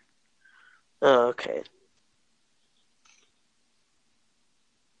Butler. Oh, okay.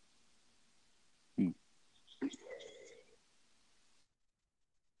 Yeah,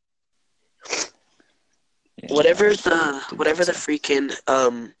 whatever the freaking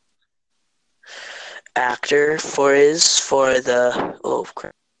actor for the oh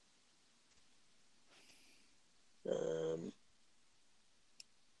crap.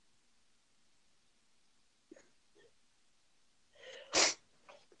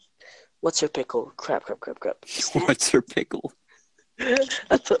 What's her pickle? Crap. What's her pickle?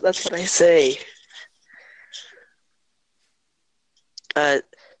 That's what I say.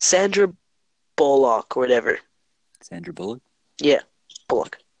 Sandra Bullock or whatever. Sandra Bullock? Yeah,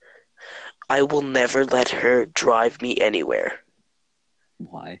 Bullock. I will never let her drive me anywhere.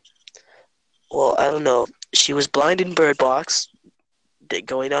 Why? Well, I don't know. She was blind in Bird Box,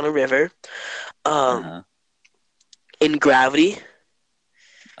 going down a river. In Gravity.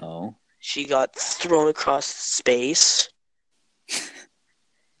 Oh. She got thrown across space.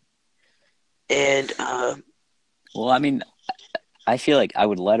 And well, I mean, I feel like I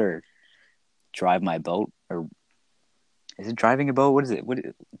would let her drive my boat, or is it driving a boat? What is it?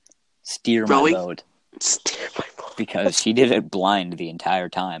 Steer rowing? My boat. Steer my boat. Because she did it blind the entire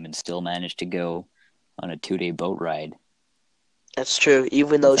time and still managed to go on a 2-day boat ride. That's true,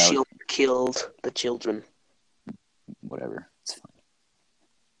 even though she killed the children. Whatever, it's fine.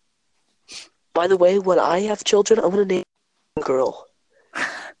 By the way, when I have children, I'm going to name a girl.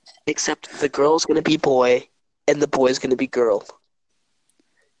 Except the girl's going to be boy, and the boy's going to be girl.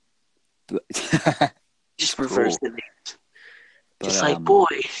 Just reverse the names. Just like boy.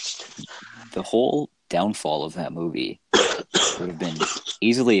 The whole downfall of that movie would have been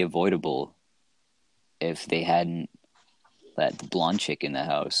easily avoidable if they hadn't let the blonde chick in the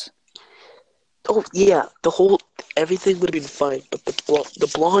house. Oh yeah, everything would have been fine, but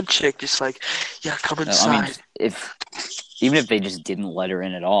the blonde chick just like, yeah, come inside. I mean, even if they just didn't let her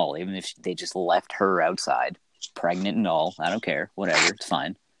in at all, even if they just left her outside, pregnant and all, I don't care, whatever, it's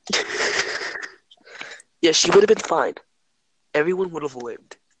fine. Yeah, she would have been fine. Everyone would have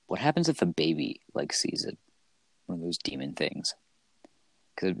lived. What happens if a baby sees it, one of those demon things?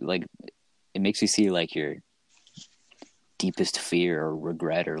 Because it makes you see your deepest fear or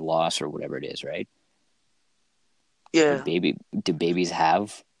regret or loss or whatever it is, right? Yeah. Do babies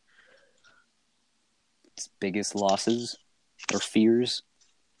have its biggest losses or fears?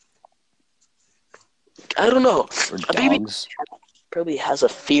 I don't know. Or a dogs? Baby probably has a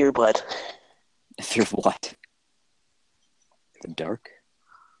fear, but fear of what? The dark?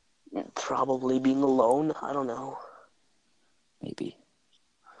 Probably being alone. I don't know. Maybe.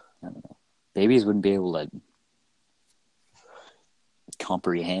 I don't know. Babies wouldn't be able to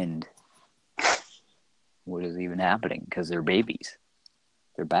comprehend what is even happening because they're babies.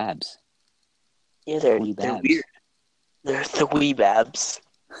 They're babs. Yeah, they're babs. weird. They're the wee babs.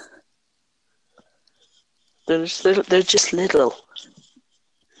 They're just little.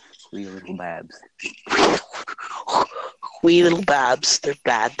 Wee little babs. Wee little babs. They're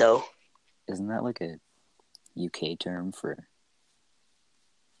bad though. Isn't that like a UK term for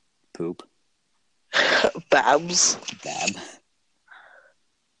poop? Babs. Bab.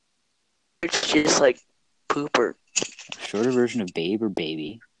 It's just like pooper. Shorter version of babe or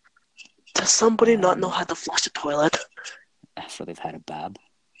baby. Does somebody not know how to flush the toilet? After they've had a bab.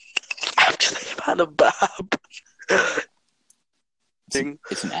 After they've had a bab.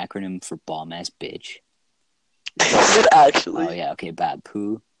 It's an acronym for bomb ass bitch. Is it actually? Oh yeah, okay, bab.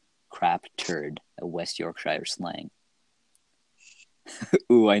 Poo, crap, turd. A West Yorkshire slang.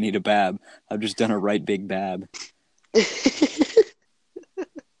 Ooh, I need a bab. I've just done a right big bab. I'm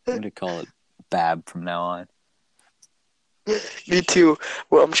gonna call it bab from now on. Me too.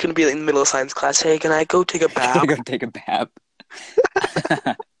 Well, I'm just gonna be in the middle of science class. Hey, can I go take a bab? Go take a bab.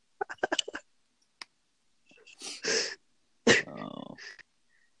 Oh.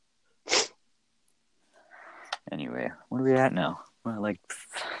 Anyway, what are we at now? We're at like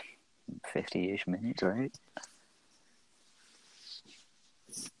 50-ish minutes, right?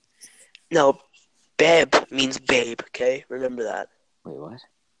 No, babe means babe. Okay, remember that. Wait, what?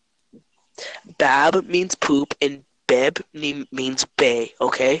 Bab means poop, and babe means bae.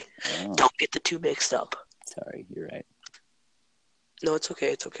 Okay, Oh. Don't get the two mixed up. Sorry, you're right. No, it's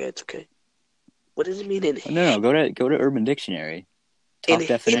okay. It's okay. It's okay. What does it mean in? No. Go to Urban Dictionary. Top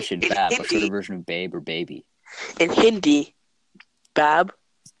definition: bab, a shorter version of babe or baby. In Hindi, bab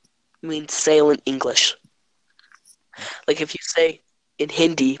means sail in English. Like if you say in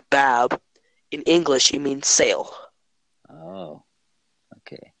Hindi, bab, in English, you mean sail. Oh,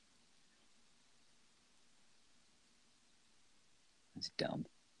 okay. That's dumb.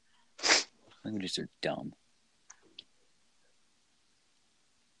 Languages are dumb.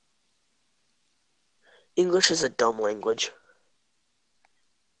 English is a dumb language.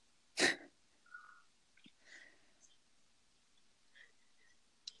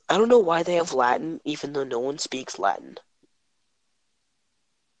 I don't know why they have Latin, even though no one speaks Latin.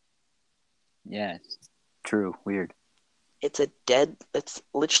 Yeah, it's true. Weird. It's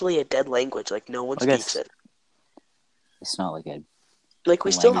literally a dead language. Like no one speaks it. It's not like a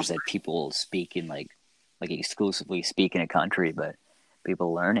we still language that people speak in like exclusively speak in a country, but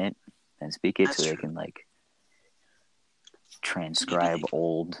people learn it and speak it so they can like transcribe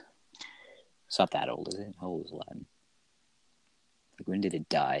old. It's not that old, is it? How old is Latin? Like when did it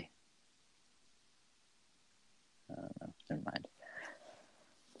die? I don't know. Never mind.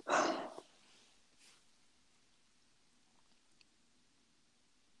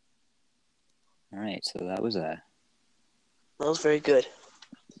 All right, so that was very good.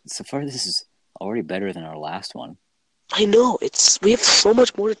 So far, this is already better than our last one. I know. We have so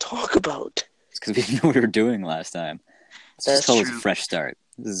much more to talk about. It's because we didn't know what we were doing last time. It's just always a fresh start.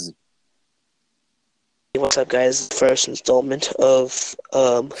 This is. What's up, guys? First installment of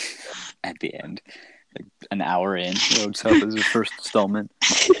At the end, like an hour in. What's up? This is the first installment.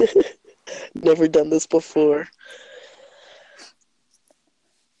 Never done this before.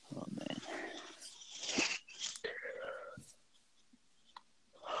 Oh man.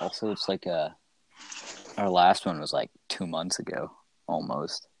 Also, it's like our last one was like 2 months ago,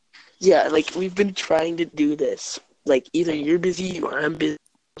 almost. Yeah, like we've been trying to do this. Like either you're busy or I'm busy.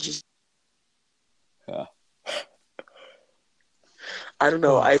 I don't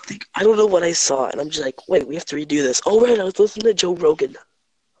know. I don't know what I saw, and I'm just like, wait, we have to redo this. Oh right, I was listening to Joe Rogan.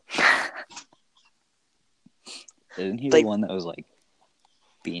 Isn't he the one that was like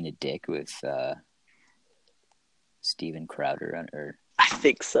being a dick with Steven Crowder or? I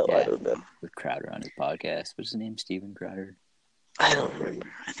think so. Yeah, I don't know. With Crowder on his podcast. What's his name? Steven Crowder? I don't remember.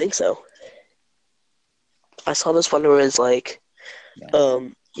 I think so. I saw this one where it's like,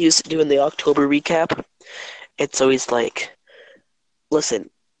 he was doing the October recap, and so he's like, listen,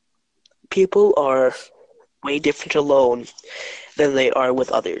 people are way different alone than they are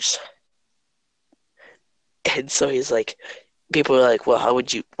with others. And so he's like, people are like, well,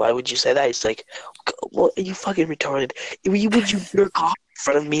 why would you say that? He's like, well, are you fucking retarded? Would you jerk off in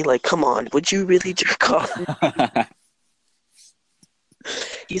front of me? Like, come on, would you really jerk off?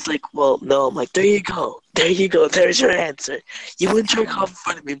 He's like, well, no. I'm like, there you go. There's your answer. You wouldn't jerk off in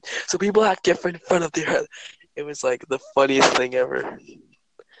front of me. So people act different in front of their. It was like the funniest thing ever.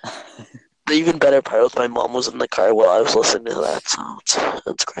 The even better part was my mom was in the car while I was listening to that, so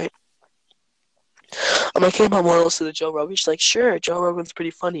that's great. I'm like, hey, Mom, want to listen to Joe Rogan? She's like, sure, Joe Rogan's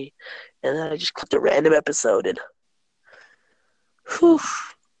pretty funny. And then I just clicked a random episode, and whew.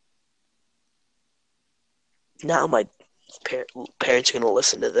 Now my parents are going to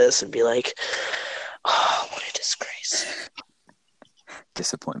listen to this and be like, oh, what a disgrace.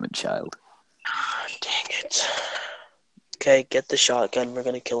 Disappointment child. Oh, dang it. Okay, get the shotgun. We're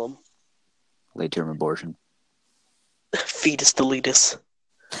going to kill him. Late-term abortion. Fetus deletus.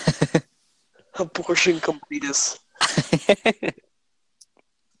 Abortion completus.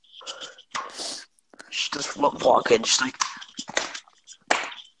 She just walk in. She's like,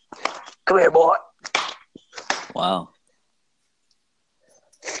 come here, boy. Wow.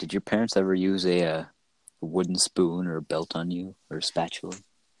 Did your parents ever use a wooden spoon or a belt on you or a spatula?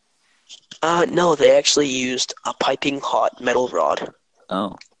 No, they actually used a piping hot metal rod.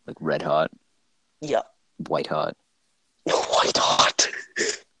 Oh, like red hot? Yeah. White hot? White hot.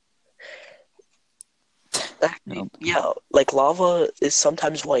 Nope. Yeah, like lava is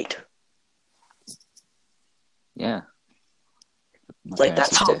sometimes white. Yeah. Like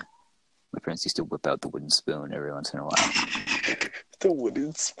that's how... My parents used to whip out the wooden spoon every once in a while. The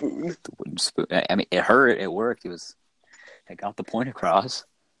wooden spoon. The wooden spoon. I mean, it hurt. It worked. I got the point across.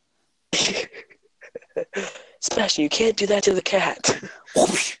 Sebastian, you can't do that to the cat.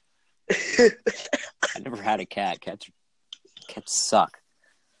 I never had a cat. Cats suck.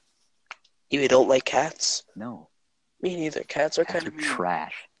 You don't like cats? No. Me neither. Cats are kind of mean.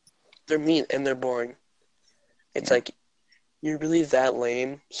 Trash. They're mean and they're boring. It's like, you're really that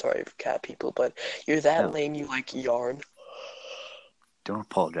lame. Sorry for cat people, but you're that lame you like yarn. Don't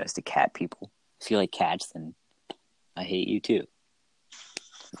apologize to cat people. If you like cats, then I hate you too.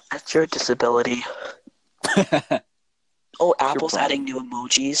 That's your disability. Oh, Apple's adding new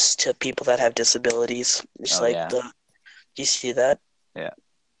emojis to people that have disabilities. Just do you see that? Yeah.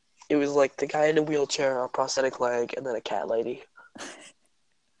 It was like the guy in a wheelchair, a prosthetic leg, and then a cat lady.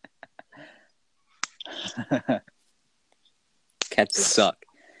 Cats suck.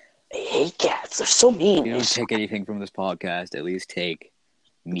 I hate cats. They're so mean. If you don't take anything from this podcast, at least take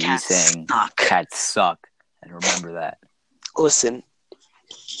me cats saying suck. Cats suck. And remember that. Listen,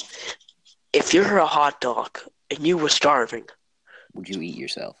 if you're a hot dog and you were starving, would you eat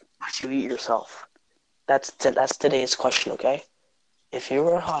yourself? Would you eat yourself? That's today's question, okay? If you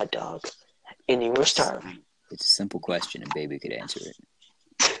were a hot dog and you were starving. It's a simple question and baby could answer it.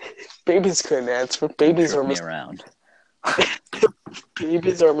 Babies couldn't answer. Babies are around.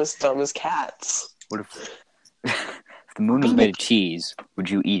 Babies are as dumb as cats. What if the moon was made of cheese? Would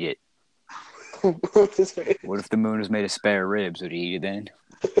you eat it? What if the moon was made of spare ribs? Would you eat it then?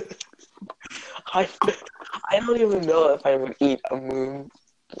 I don't even know if I would eat a moon.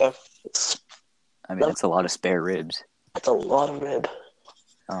 I mean, that's a lot of spare ribs. That's a lot of rib.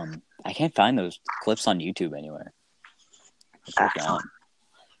 I can't find those clips on YouTube anywhere.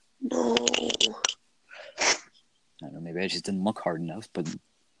 No. I don't know, maybe I just didn't look hard enough, but...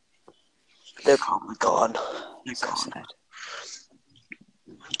 They're probably gone. They're so gone. Sad.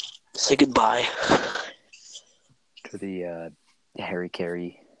 Say goodbye. To the Harry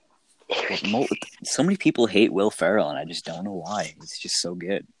Carey. So many people hate Will Ferrell, and I just don't know why. It's just so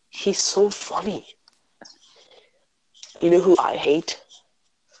good. He's so funny. You know who I hate?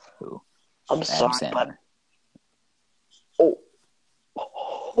 Who? I'm sorry, Sandler. but...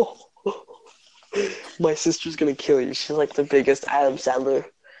 My sister's gonna kill you. She's like the biggest Adam Sandler.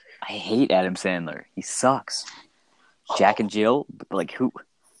 I hate Adam Sandler. He sucks. Jack and Jill, like who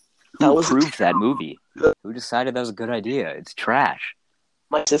approved that movie? Who decided that was a good idea? It's trash.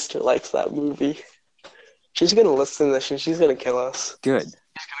 My sister likes that movie. She's gonna listen to this and she's gonna kill us. Good. She's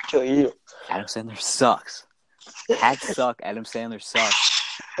gonna kill you. Adam Sandler sucks. Cats suck. Adam Sandler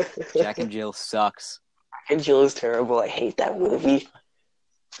sucks. Jack and Jill sucks. Jack and Jill is terrible. I hate that movie.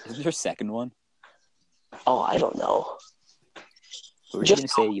 Is there a second one? Oh, I don't know. Who were you going to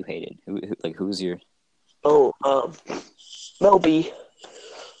say you hated? Who's your... Oh, Mel B.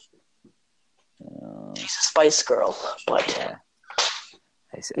 She's a Spice Girl, but... Yeah.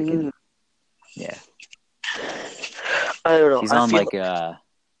 Yeah. I don't know. She's on,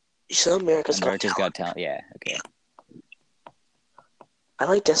 she's on America's Got Talent. Yeah, okay. I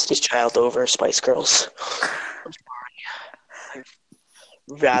like Destiny's Child over Spice Girls. I'm sorry.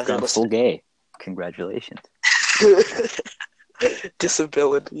 Rather full gay. Congratulations.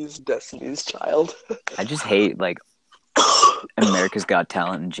 Disabilities, Destiny's Child. I just hate America's Got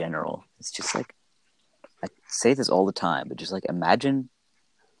Talent in general. It's just I say this all the time, but just imagine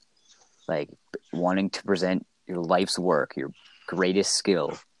wanting to present your life's work, your greatest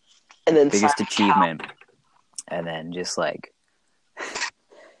skill And then biggest Simon achievement, and then just like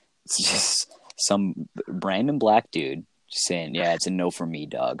it's just some random black dude just saying, "Yeah, it's a no for me,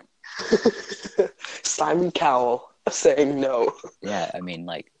 dog." Simon Cowell saying no. Yeah, I mean,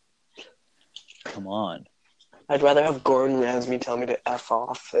 like, come on. I'd rather have Gordon Ramsay tell me to F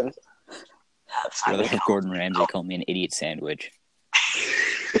off than have I'd Simon rather have Cowell Gordon Ramsay call me an idiot sandwich.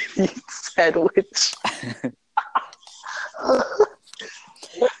 eat sandwich.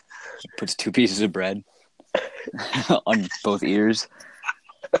 Puts 2 pieces of bread on both ears.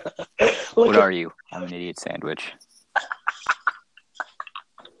 What are you? I'm an idiot sandwich.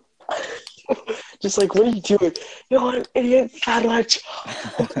 Just like, what are you doing? You're an idiot sandwich.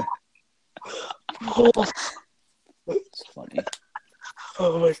 It's funny.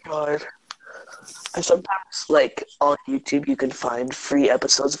 Oh my god. I sometimes, like, on YouTube, you can find free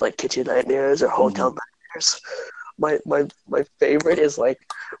episodes of, like, Kitchen Nightmares or Hotel Nightmares. My favorite is, like,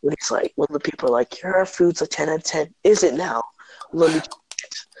 when he's like, when the people are like, your food's a 10 out of 10. Is it now? Let me check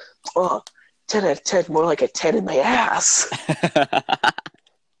it. Oh, 10 out of 10, more like a 10 in my ass.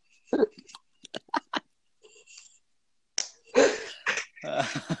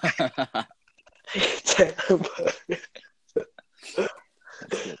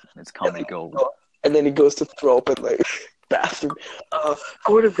 That's comedy gold. And then he goes to throw up in, like, bathroom.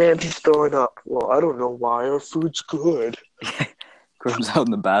 Gordon Ramsay's throwing up. Well, I don't know why. Our food's good. Gordon's out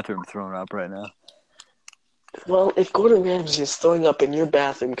in the bathroom throwing up right now. Well, if Gordon Ramsay is throwing up in your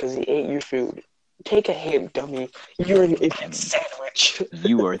bathroom because he ate your food, take a hint, dummy. You're an idiot sandwich.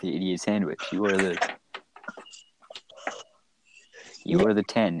 You are the idiot sandwich. You are the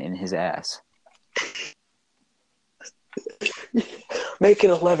 10 in his ass. Make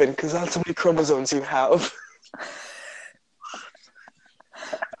it 11, because that's how many chromosomes you have.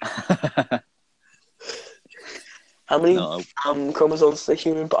 How many chromosomes does the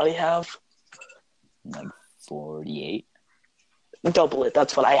human body have? Like 48. Double it.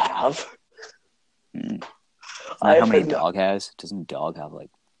 That's what I have. Isn't that how many dog has? Doesn't dog have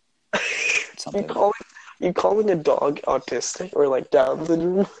like something? You calling a dog autistic or like Down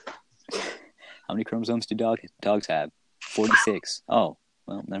syndrome? How many chromosomes do dogs have? 46. Oh,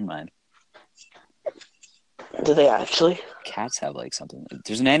 well, never mind. Do they actually? Cats have like something.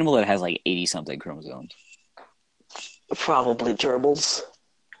 There's an animal that has like 80 something chromosomes. Probably gerbils.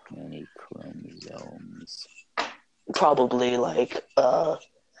 How many chromosomes? Probably like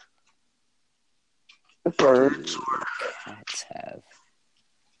birds.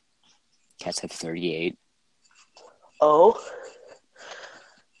 Cats have 38. Oh.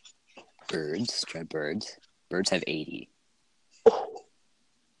 Birds. Try birds. Birds have 80. Oh.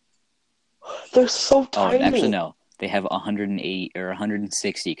 They're so tiny. Oh, actually, no. They have 180 or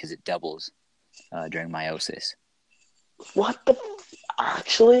 160 because it doubles during meiosis. What the?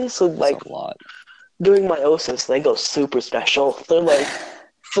 Actually, so like that's a lot. During meiosis, they go super special. They're like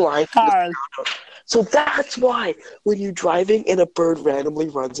flying. So that's why when you're driving and a bird randomly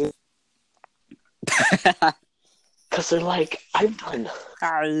runs in, because they're like, I'm done.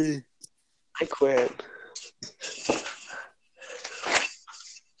 I quit.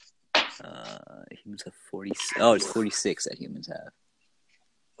 Humans have 40. Oh, it's 46 that humans have.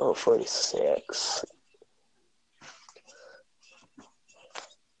 Oh, 46.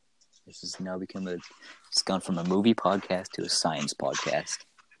 This has now become it's gone from a movie podcast to a science podcast.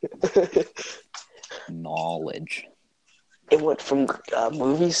 Knowledge. It went from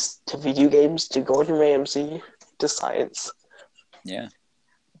movies to video games to Gordon Ramsay to science. Yeah.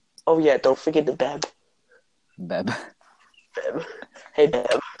 Oh yeah, don't forget the Beb. Beb. Hey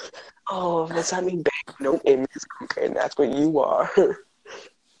Beb. Oh, does that mean Beb? No, it means okay, and that's what you are.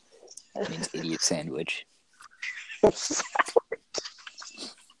 That means idiot sandwich.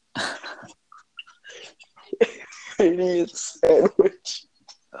 Idiot sandwich.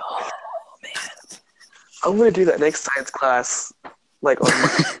 Oh man. I'm gonna do that next science class. Like, on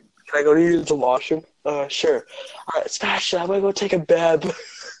can I go to use the washroom? Sure. Alright, Sebastian, I'm gonna go take a Beb.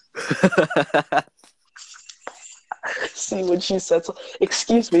 See what she says.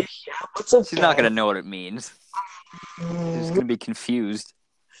 Excuse me. Yeah, what's a She's Beb? not gonna know what it means. She's gonna be confused.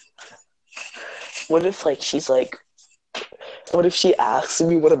 What if, like, she's like, what if she asks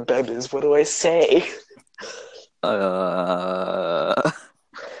me what a Beb is? What do I say? I'm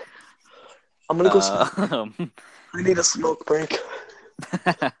gonna go smoke. I need a smoke break.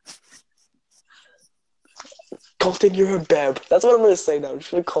 Colton, you're a Beb. That's what I'm gonna say now. I'm just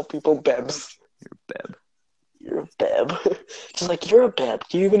gonna call people Bebs. You're a Beb. You're a Beb. Just like, you're a Beb.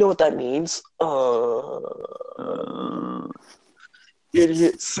 Do you even know what that means?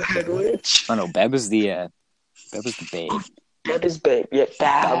 Idiot sandwich. Oh no, Beb is the babe. Bab is babe. Yeah,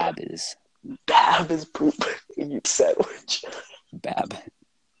 Bab. Bab is Bab is poop. Idiot sandwich. Bab.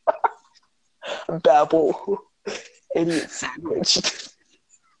 Babble. Idiot sandwich.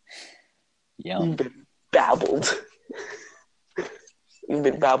 You've Yum. been babbled. You've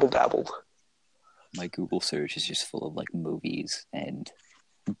been babbled. My Google search is just full of like movies and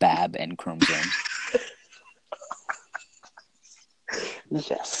Bab and chromosomes.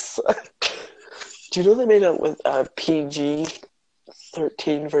 Yes. Do you know they made a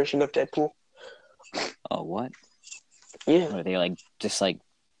PG-13 version of Deadpool? Oh, what? Yeah. Are they like just like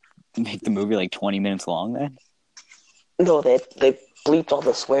make the movie like 20 minutes long then? No, they bleeped all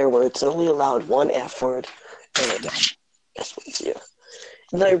the swear words and only allowed one F word. And S words, yeah.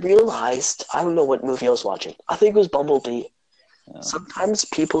 And I realized, I don't know what movie I was watching. I think it was Bumblebee. Sometimes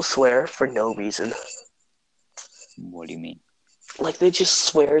people swear for no reason. What do you mean? Like, they just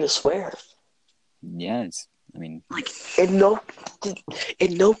swear to swear. Yeah, I mean, Like, in no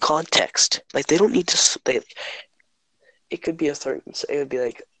context. Like, they don't need to. It could be a certain. It would be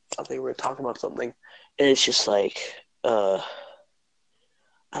like they were talking about something, and it's just like, I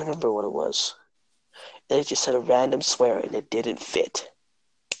don't remember what it was. And it just said a random swear, and it didn't fit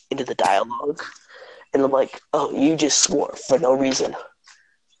into the dialogue. And I'm like, oh, you just swore for no reason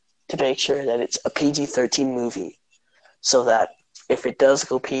to make sure that it's a PG-13 movie, so that if it does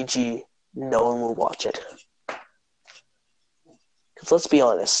go PG, no one will watch it. Because let's be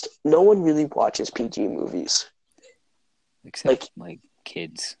honest, no one really watches PG movies. except like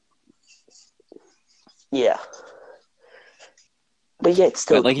kids. Yeah. But yeah, it's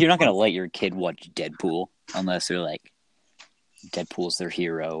still. But like, you're not gonna let your kid watch Deadpool unless they're like, Deadpool's their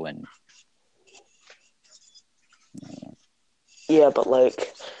hero, and Yeah, but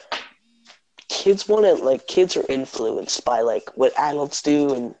like, kids want to, like, kids are influenced by like what adults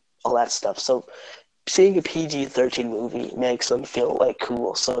do and all that stuff. So seeing a PG-13 movie makes them feel like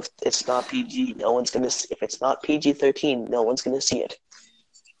cool. So if it's not PG, no one's gonna. If it's not PG-13, no one's gonna see it.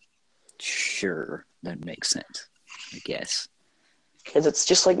 sure, that makes sense, I guess. Because it's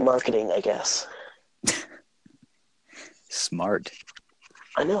just like marketing, I guess. Smart.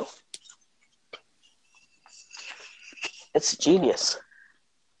 I know. It's genius.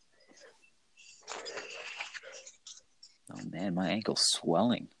 Oh man, my ankle's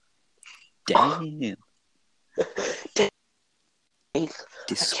swelling. Damn. I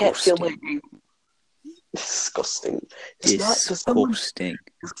Disgusting. can't feel my ankle. Disgusting. Disgusting.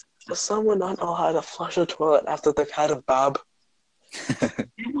 Does someone not know how to flush a toilet after they've had a bab?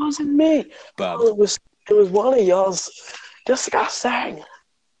 It wasn't me. Bob. Oh, it was one of y'all's. Disgusting.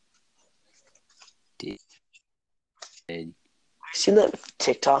 Did. Have you seen that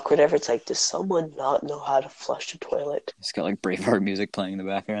TikTok or whatever? It's like, does someone not know how to flush a toilet? It's got like Braveheart music playing in the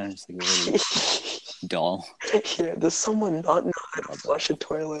background. It's like a little doll. Yeah, does someone not know how to flush a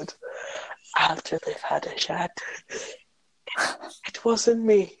toilet after they've had a shat? It wasn't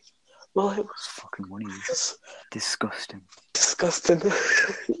me. Well, it was fucking one of these. Disgusting. Disgusting.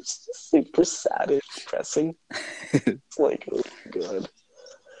 It's super sad and depressing. It's like, oh my god.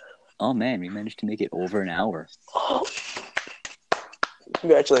 Oh man, we managed to make it over an hour. Oh.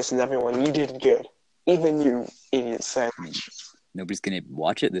 Congratulations, everyone. You did good. Even you, idiot sandwich. I mean, nobody's gonna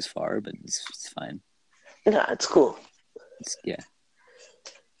watch it this far, but it's fine. Nah, it's cool. Yeah.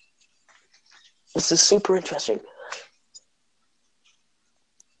 This is super interesting.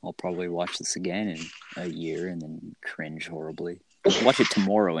 I'll probably watch this again in a year and then cringe horribly. Watch it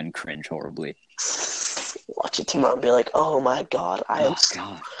tomorrow and cringe horribly. Watch it tomorrow and be like, oh my god, I'm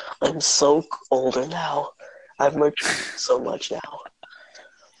so older now. I've matured so much now.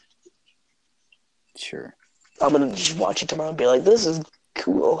 Sure. I'm gonna just watch it tomorrow and be like, this is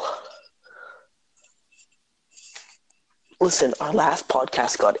cool. Listen, our last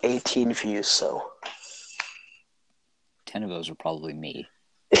podcast got 18 views, so 10 of those were probably me.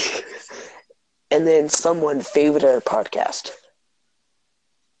 and then someone favorited our podcast.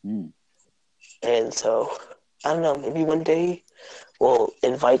 And so, I don't know, maybe one day we'll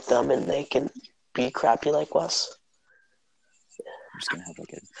invite them and they can be crappy like us. I'm just going to have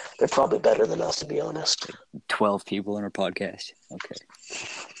like They're probably better than us, to be honest. 12 people in our podcast. Okay.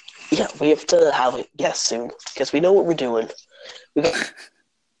 Yeah, we have to have a guest soon, because we know what we're doing. We got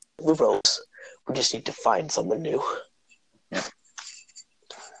the ropes. We just need to find someone new. Yeah.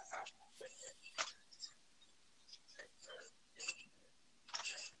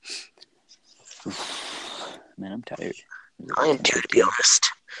 Man, I'm tired. I am too, to be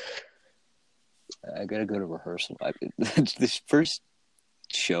honest. I gotta go to rehearsal. This first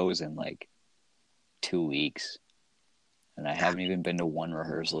show is in like 2 weeks, and I haven't even been to one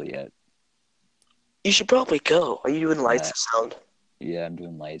rehearsal yet. You should probably go. Are you doing lights or sound? Yeah, I'm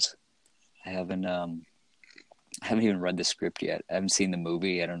doing lights. I haven't even read the script yet. I haven't seen the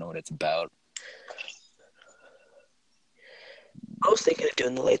movie. I don't know what it's about. I was thinking of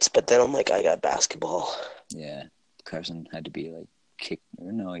doing the lights, but then I'm like, I got basketball. Yeah, Carson had to be like kicked.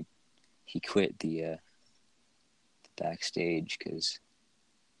 Or no, he quit the backstage because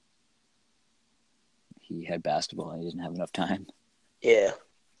he had basketball and he didn't have enough time. Yeah.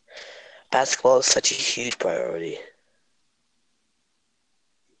 Basketball is such a huge priority.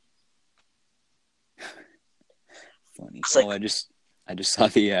 Funny. It's like, I just saw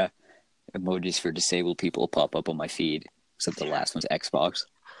the emojis for disabled people pop up on my feed. Except the last one's Xbox.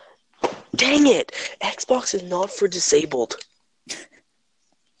 dang it! Xbox is not for disabled.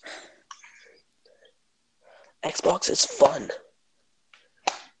 Xbox is fun.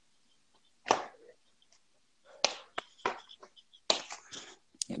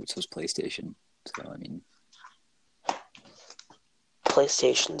 Yeah, but so's PlayStation. So I mean,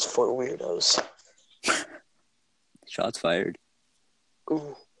 PlayStation's for weirdos. shots fired.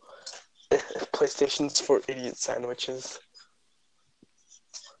 Ooh. PlayStation's for idiot sandwiches.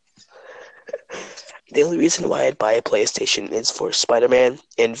 The only reason why I'd buy a PlayStation is for Spider-Man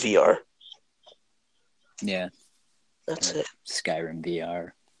and VR. Yeah. That's it. Skyrim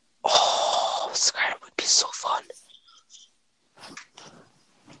VR. Oh, Skyrim would be so fun.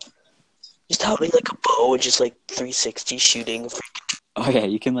 Just having like a bow and just like 360 shooting. Oh yeah,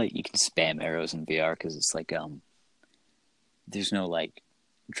 you can spam arrows in VR because it's like there's no like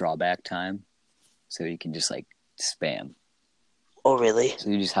drawback time, so you can just like spam. Oh really? So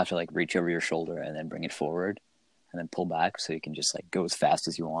you just have to like reach over your shoulder and then bring it forward, and then pull back so you can just like go as fast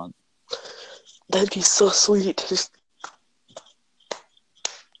as you want. That'd be so sweet. Just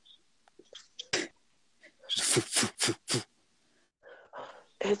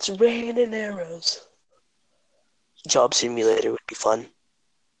it's raining arrows. Job Simulator would be fun.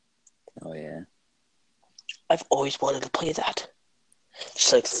 Oh yeah. I've always wanted to play that.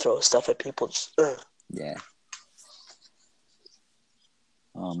 Just like throw stuff at people. Just, Yeah.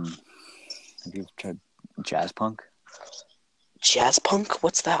 Have you ever tried Jazz Punk? Jazz Punk?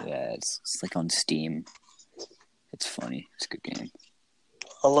 What's that? Yeah, it's like on Steam. It's funny. It's a good game.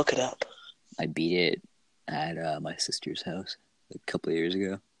 I'll look it up. I beat it at my sister's house like a couple of years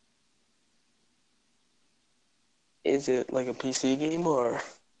ago. Is it like a PC game or?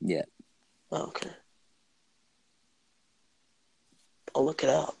 Yeah. Oh, okay. I'll look it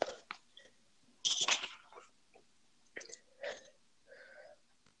up.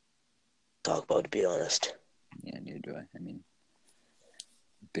 Talk about, to be honest. Yeah, neither do I. I mean,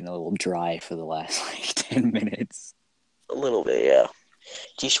 been a little dry for the last like 10 minutes. A little bit, yeah.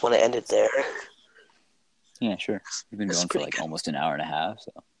 Do you just want to end it there? Yeah, sure. We've been going for like good. almost an hour and a half,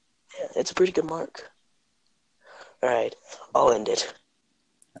 so. Yeah, it's a pretty good mark. Alright, I'll end it.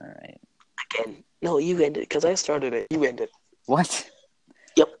 Alright. Again. No, you end it, because I started it. You end it. What?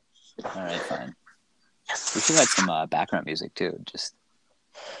 Yep. Alright, fine. Yes. We should add some background music too, just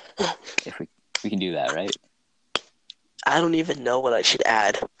if we can do that, right? I don't even know what I should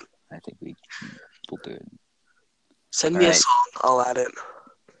add. I think we'll do it. Send me a song, I'll add it.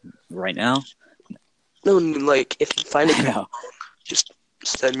 Right now? No, like, if you find a good No. song, just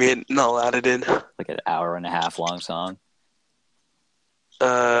send me it and I'll add it in. Like an hour and a half long song?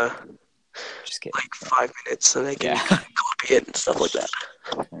 Just kidding. Like 5 minutes, and I can Yeah. copy it and stuff like that.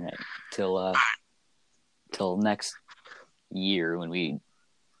 Alright. Till next year when we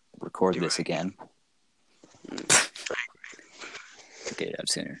record this again. Get it out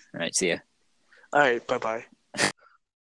sooner. Alright, see ya. Alright, bye-bye.